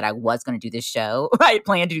just said that I was going to do this show. I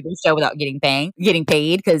plan to do this show without getting paid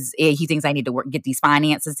because he thinks I need to get these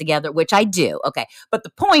finances together, which I do. Okay. But the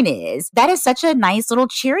point is, that is such a nice little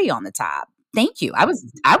cherry on the top. Thank you. I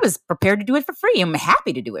was prepared to do it for free. I'm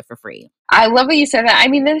happy to do it for free. I love that you said that. I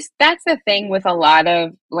mean, that's the thing with a lot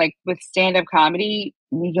of like with stand-up comedy,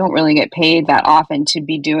 you don't really get paid that often to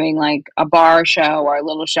be doing like a bar show or a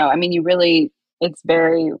little show. I mean, it's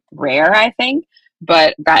very rare, I think,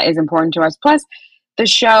 but that is important to us. Plus, the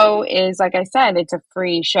show is, like I said, it's a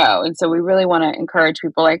free show. And so we really want to encourage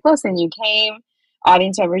people like, listen, you came,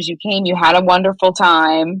 audience members, you came, you had a wonderful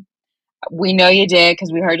time. We know you did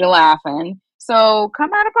because we heard you laughing. So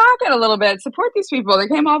come out of pocket a little bit. Support these people. They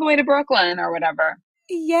came all the way to Brooklyn or whatever.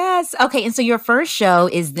 Yes. Okay. And so your first show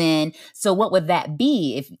is then, so what would that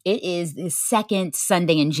be? If it is the second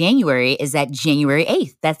Sunday in January, is that January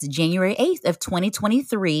 8th? That's January 8th of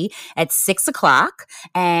 2023 at 6:00.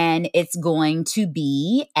 And it's going to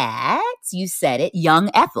be at, you said it,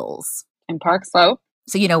 Young Ethel's. In Park Slope.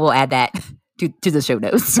 So, we'll add that to the show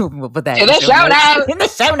notes. We'll put that in the show notes. In the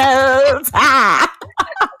show notes.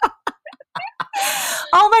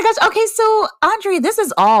 Oh my gosh. Okay. So Andrea, this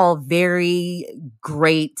is all very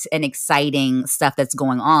great and exciting stuff that's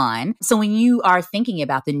going on. So when you are thinking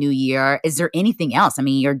about the new year, is there anything else? I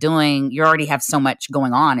mean, you already have so much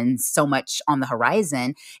going on and so much on the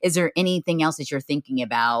horizon. Is there anything else that you're thinking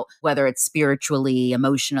about, whether it's spiritually,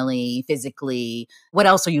 emotionally, physically? What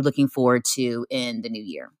else are you looking forward to in the new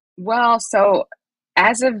year? Well, so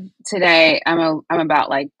as of today, I'm about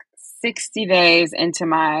like 60 days into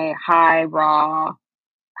my high raw,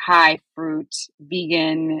 high fruit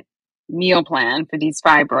vegan meal plan for these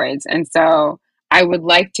fibroids. And so I would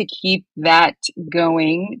like to keep that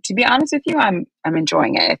going. To be honest with you, I'm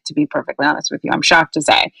enjoying it, to be perfectly honest with you. I'm shocked to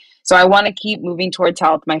say. So I want to keep moving towards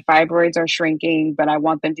health. My fibroids are shrinking, but I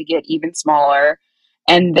want them to get even smaller.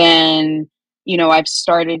 And then, I've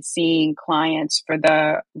started seeing clients for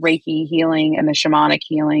the Reiki healing and the shamanic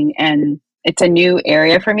healing, and it's a new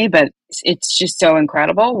area for me, but it's just so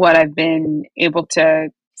incredible what I've been able to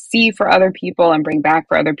see for other people and bring back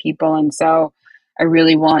for other people. And so I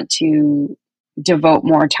really want to devote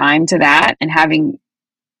more time to that and having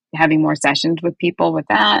more sessions with people with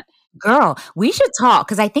that. Girl, we should talk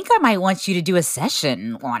because I think I might want you to do a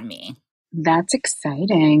session on me. That's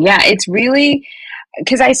exciting. Yeah, it's really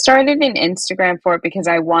because I started an Instagram for it because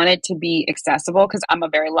I wanted to be accessible because I'm a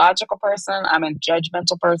very logical person. I'm a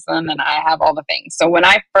judgmental person and I have all the things. So when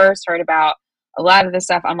I first heard about a lot of this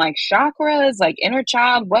stuff, I'm like, chakras, like inner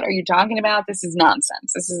child, what are you talking about? This is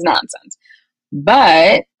nonsense.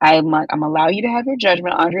 But I'm allow you to have your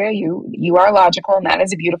judgment, Andrea. You are logical and that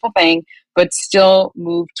is a beautiful thing, but still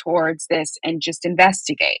move towards this and just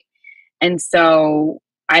investigate. And so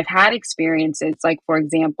I've had experiences like, for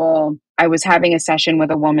example, I was having a session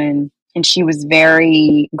with a woman and she was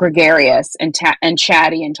very gregarious and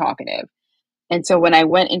chatty and talkative. And so when I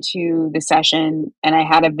went into the session and I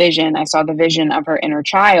had a vision, I saw the vision of her inner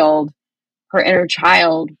child. Her inner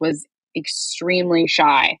child was extremely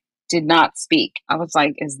shy, did not speak. I was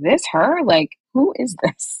like, is this her? Like, who is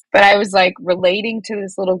this? But I was like relating to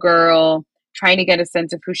this little girl, trying to get a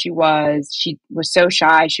sense of who she was. She was so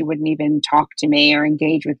shy, she wouldn't even talk to me or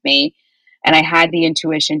engage with me. And I had the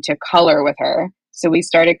intuition to color with her. So we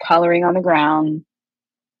started coloring on the ground.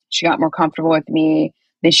 She got more comfortable with me.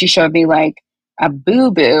 Then she showed me like a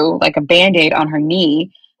boo-boo, like a Band-Aid on her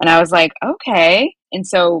knee. And I was like, okay. And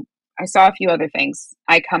so I saw a few other things.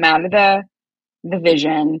 I come out of the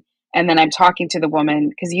vision and then I'm talking to the woman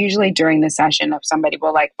because usually during the session, if somebody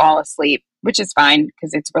will like fall asleep, which is fine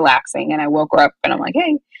because it's relaxing. And I woke her up and I'm like,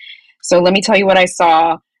 hey, so let me tell you what I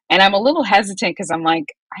saw. And I'm a little hesitant because I'm like,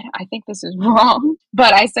 I think this is wrong.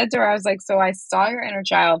 But I said to her, I was like, so I saw your inner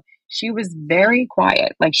child. She was very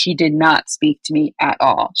quiet. Like she did not speak to me at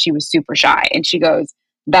all. She was super shy. And she goes,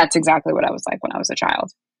 that's exactly what I was like when I was a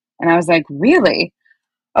child. And I was like, really?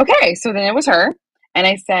 Okay. So then it was her. And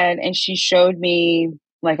I said, and she showed me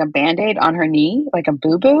like a Band-Aid on her knee, like a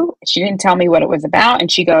boo-boo. She didn't tell me what it was about. And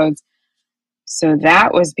she goes, so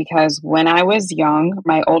that was because when I was young,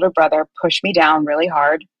 my older brother pushed me down really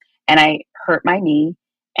hard and I hurt my knee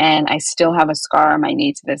and I still have a scar on my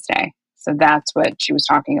knee to this day. So that's what she was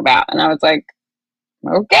talking about. And I was like,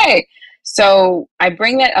 okay. So I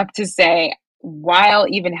bring that up to say, while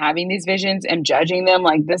even having these visions and judging them,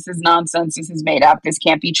 like this is nonsense, this is made up, this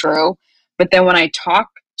can't be true. But then when I talk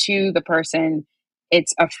to the person,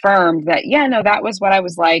 it's affirmed that, yeah, no, that was what I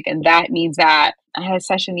was like. And that means that. I had a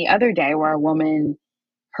session the other day where a woman,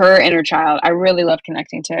 her inner child, I really love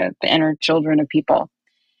connecting to the inner children of people.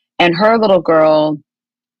 And her little girl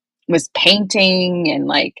was painting and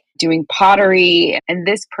like doing pottery. And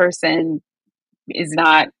this person is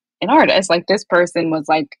not an artist. Like this person was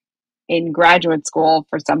like in graduate school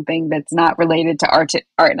for something that's not related to art.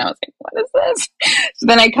 And I was like, what is this? So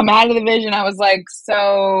then I come out of the vision. I was like,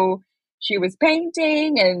 so she was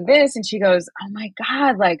painting and this, and she goes, oh my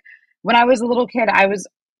God. Like when I was a little kid,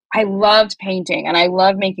 I loved painting and I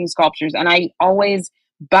love making sculptures and I always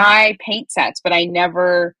buy paint sets, but I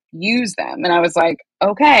never use them. And I was like,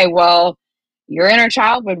 okay, well, your inner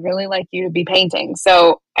child would really like you to be painting.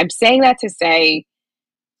 So I'm saying that to say,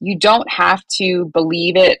 you don't have to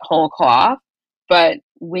believe it whole cloth, but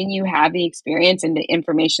when you have the experience and the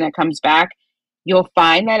information that comes back, you'll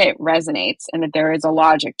find that it resonates and that there is a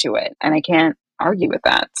logic to it. And I can't argue with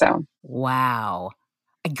that. So, wow.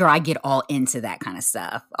 Girl, I get all into that kind of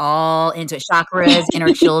stuff, all into it. Chakras,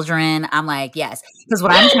 inner children. I'm like, yes. Because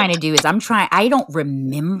what I'm trying to do is I don't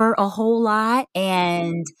remember a whole lot.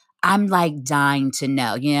 And I'm like dying to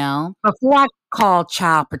know, before I call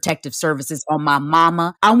Child Protective Services on my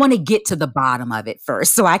mama, I want to get to the bottom of it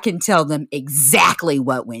first so I can tell them exactly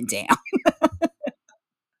what went down.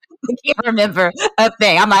 I can't remember a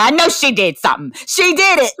thing. I'm like, I know she did something. She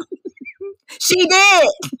did it. She did.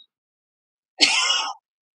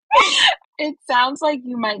 It sounds like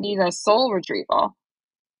you might need a soul retrieval.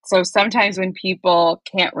 So sometimes when people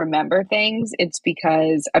can't remember things, it's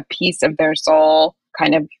because a piece of their soul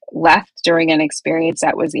kind of left during an experience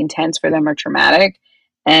that was intense for them or traumatic.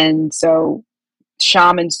 And so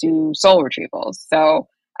shamans do soul retrievals. So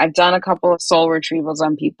I've done a couple of soul retrievals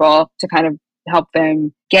on people to kind of help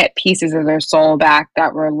them get pieces of their soul back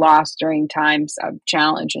that were lost during times of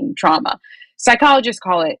challenge and trauma. Psychologists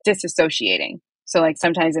call it disassociating. So like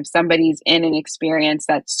sometimes if somebody's in an experience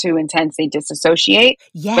that's too intense, they disassociate.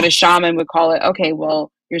 Yes. But a shaman would call it, okay,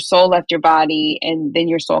 well, your soul left your body and then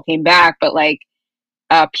your soul came back, but like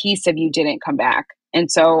a piece of you didn't come back.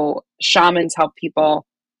 And so shamans help people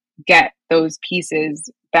get those pieces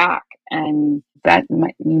back. And you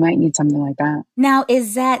might need something like that. Now,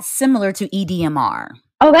 is that similar to EDMR?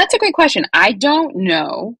 Oh, that's a great question. I don't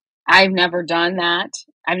know. I've never done that.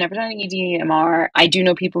 I've never done EDMR. I do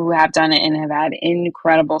know people who have done it and have had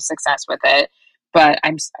incredible success with it, but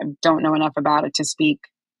I don't know enough about it to speak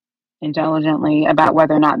intelligently about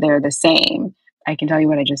whether or not they're the same. I can tell you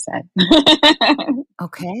what I just said.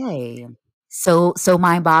 Okay. So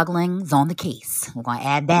mind-boggling is on the case. We're going to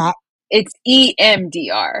add that. It's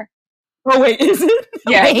EMDR. Oh, wait, is it?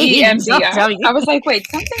 Yeah, wait, EMDR. I was like, wait,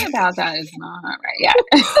 something about that is not right. Yeah.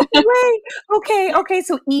 Wait, okay.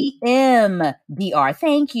 So EMDR.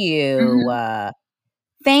 Thank you. Mm-hmm.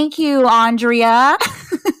 Thank you, Andrea.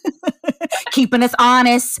 Keeping us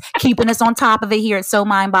honest, keeping us on top of it here at So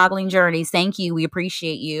Mind-Boggling Journeys. Thank you. We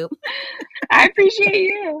appreciate you. I appreciate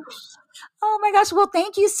you. Oh my gosh. Well,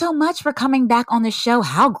 thank you so much for coming back on the show.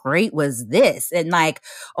 How great was this? And like,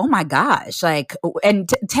 oh my gosh, like, and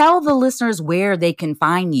tell the listeners where they can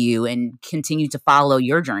find you and continue to follow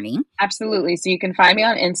your journey. Absolutely. So you can find me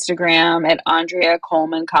on Instagram at Andrea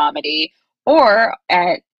Coleman Comedy or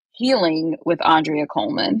at Healing with Andrea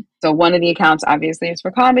Coleman. So one of the accounts obviously is for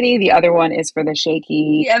comedy. The other one is for the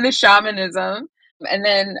shaky and the shamanism. And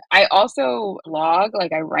then I also blog,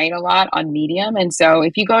 like I write a lot on Medium. And so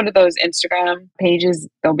if you go to those Instagram pages,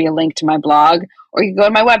 there'll be a link to my blog, or you can go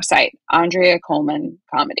to my website, Andrea Coleman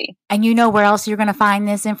Comedy. And you know where else you're going to find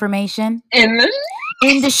this information? In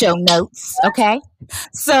the show notes. Okay.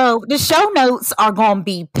 So the show notes are going to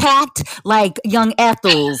be packed like Young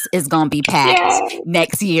Ethel's is going to be packed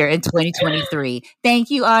next year in 2023.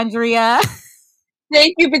 Thank you, Andrea.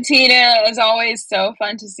 Thank you, Bettina. As always, so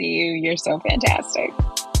fun to see you. You're so fantastic.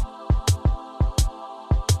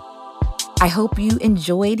 I hope you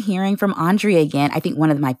enjoyed hearing from Andrea again. I think one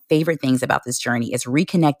of my favorite things about this journey is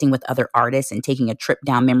reconnecting with other artists and taking a trip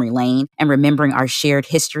down memory lane and remembering our shared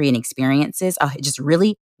history and experiences. It just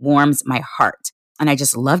really warms my heart. And I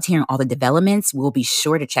just loved hearing all the developments. We'll be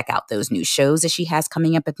sure to check out those new shows that she has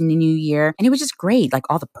coming up in the new year. And it was just great. Like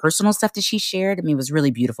all the personal stuff that she shared. I mean, it was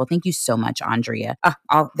really beautiful. Thank you so much, Andrea.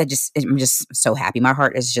 I'm just so happy. My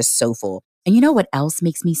heart is just so full. And you know what else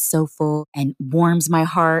makes me so full and warms my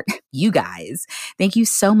heart? You guys. Thank you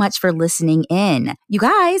so much for listening in. You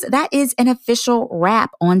guys, that is an official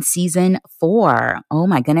wrap on season 4. Oh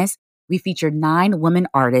my goodness. We featured 9 women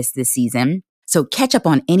artists this season. So catch up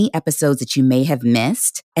on any episodes that you may have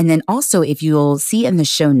missed. And then also, if you'll see in the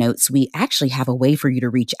show notes, we actually have a way for you to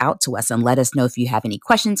reach out to us and let us know if you have any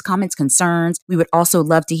questions, comments, concerns. We would also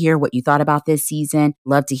love to hear what you thought about this season.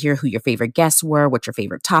 Love to hear who your favorite guests were, what your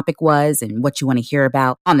favorite topic was, and what you want to hear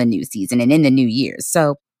about on the new season and in the new year.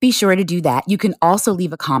 So be sure to do that. You can also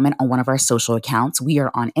leave a comment on one of our social accounts. We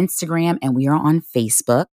are on Instagram and we are on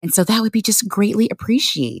Facebook. And so that would be just greatly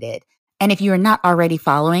appreciated. And if you are not already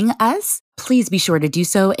following us, please be sure to do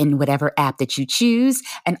so in whatever app that you choose.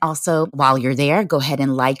 And also, while you're there, go ahead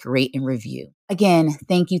and like, rate, and review. Again,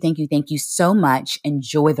 thank you so much.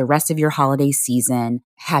 Enjoy the rest of your holiday season.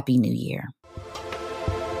 Happy New Year.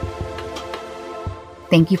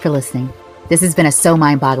 Thank you for listening. This has been a So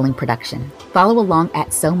Mind Boggling production. Follow along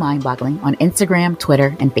at So Mind Boggling on Instagram,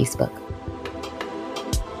 Twitter, and Facebook.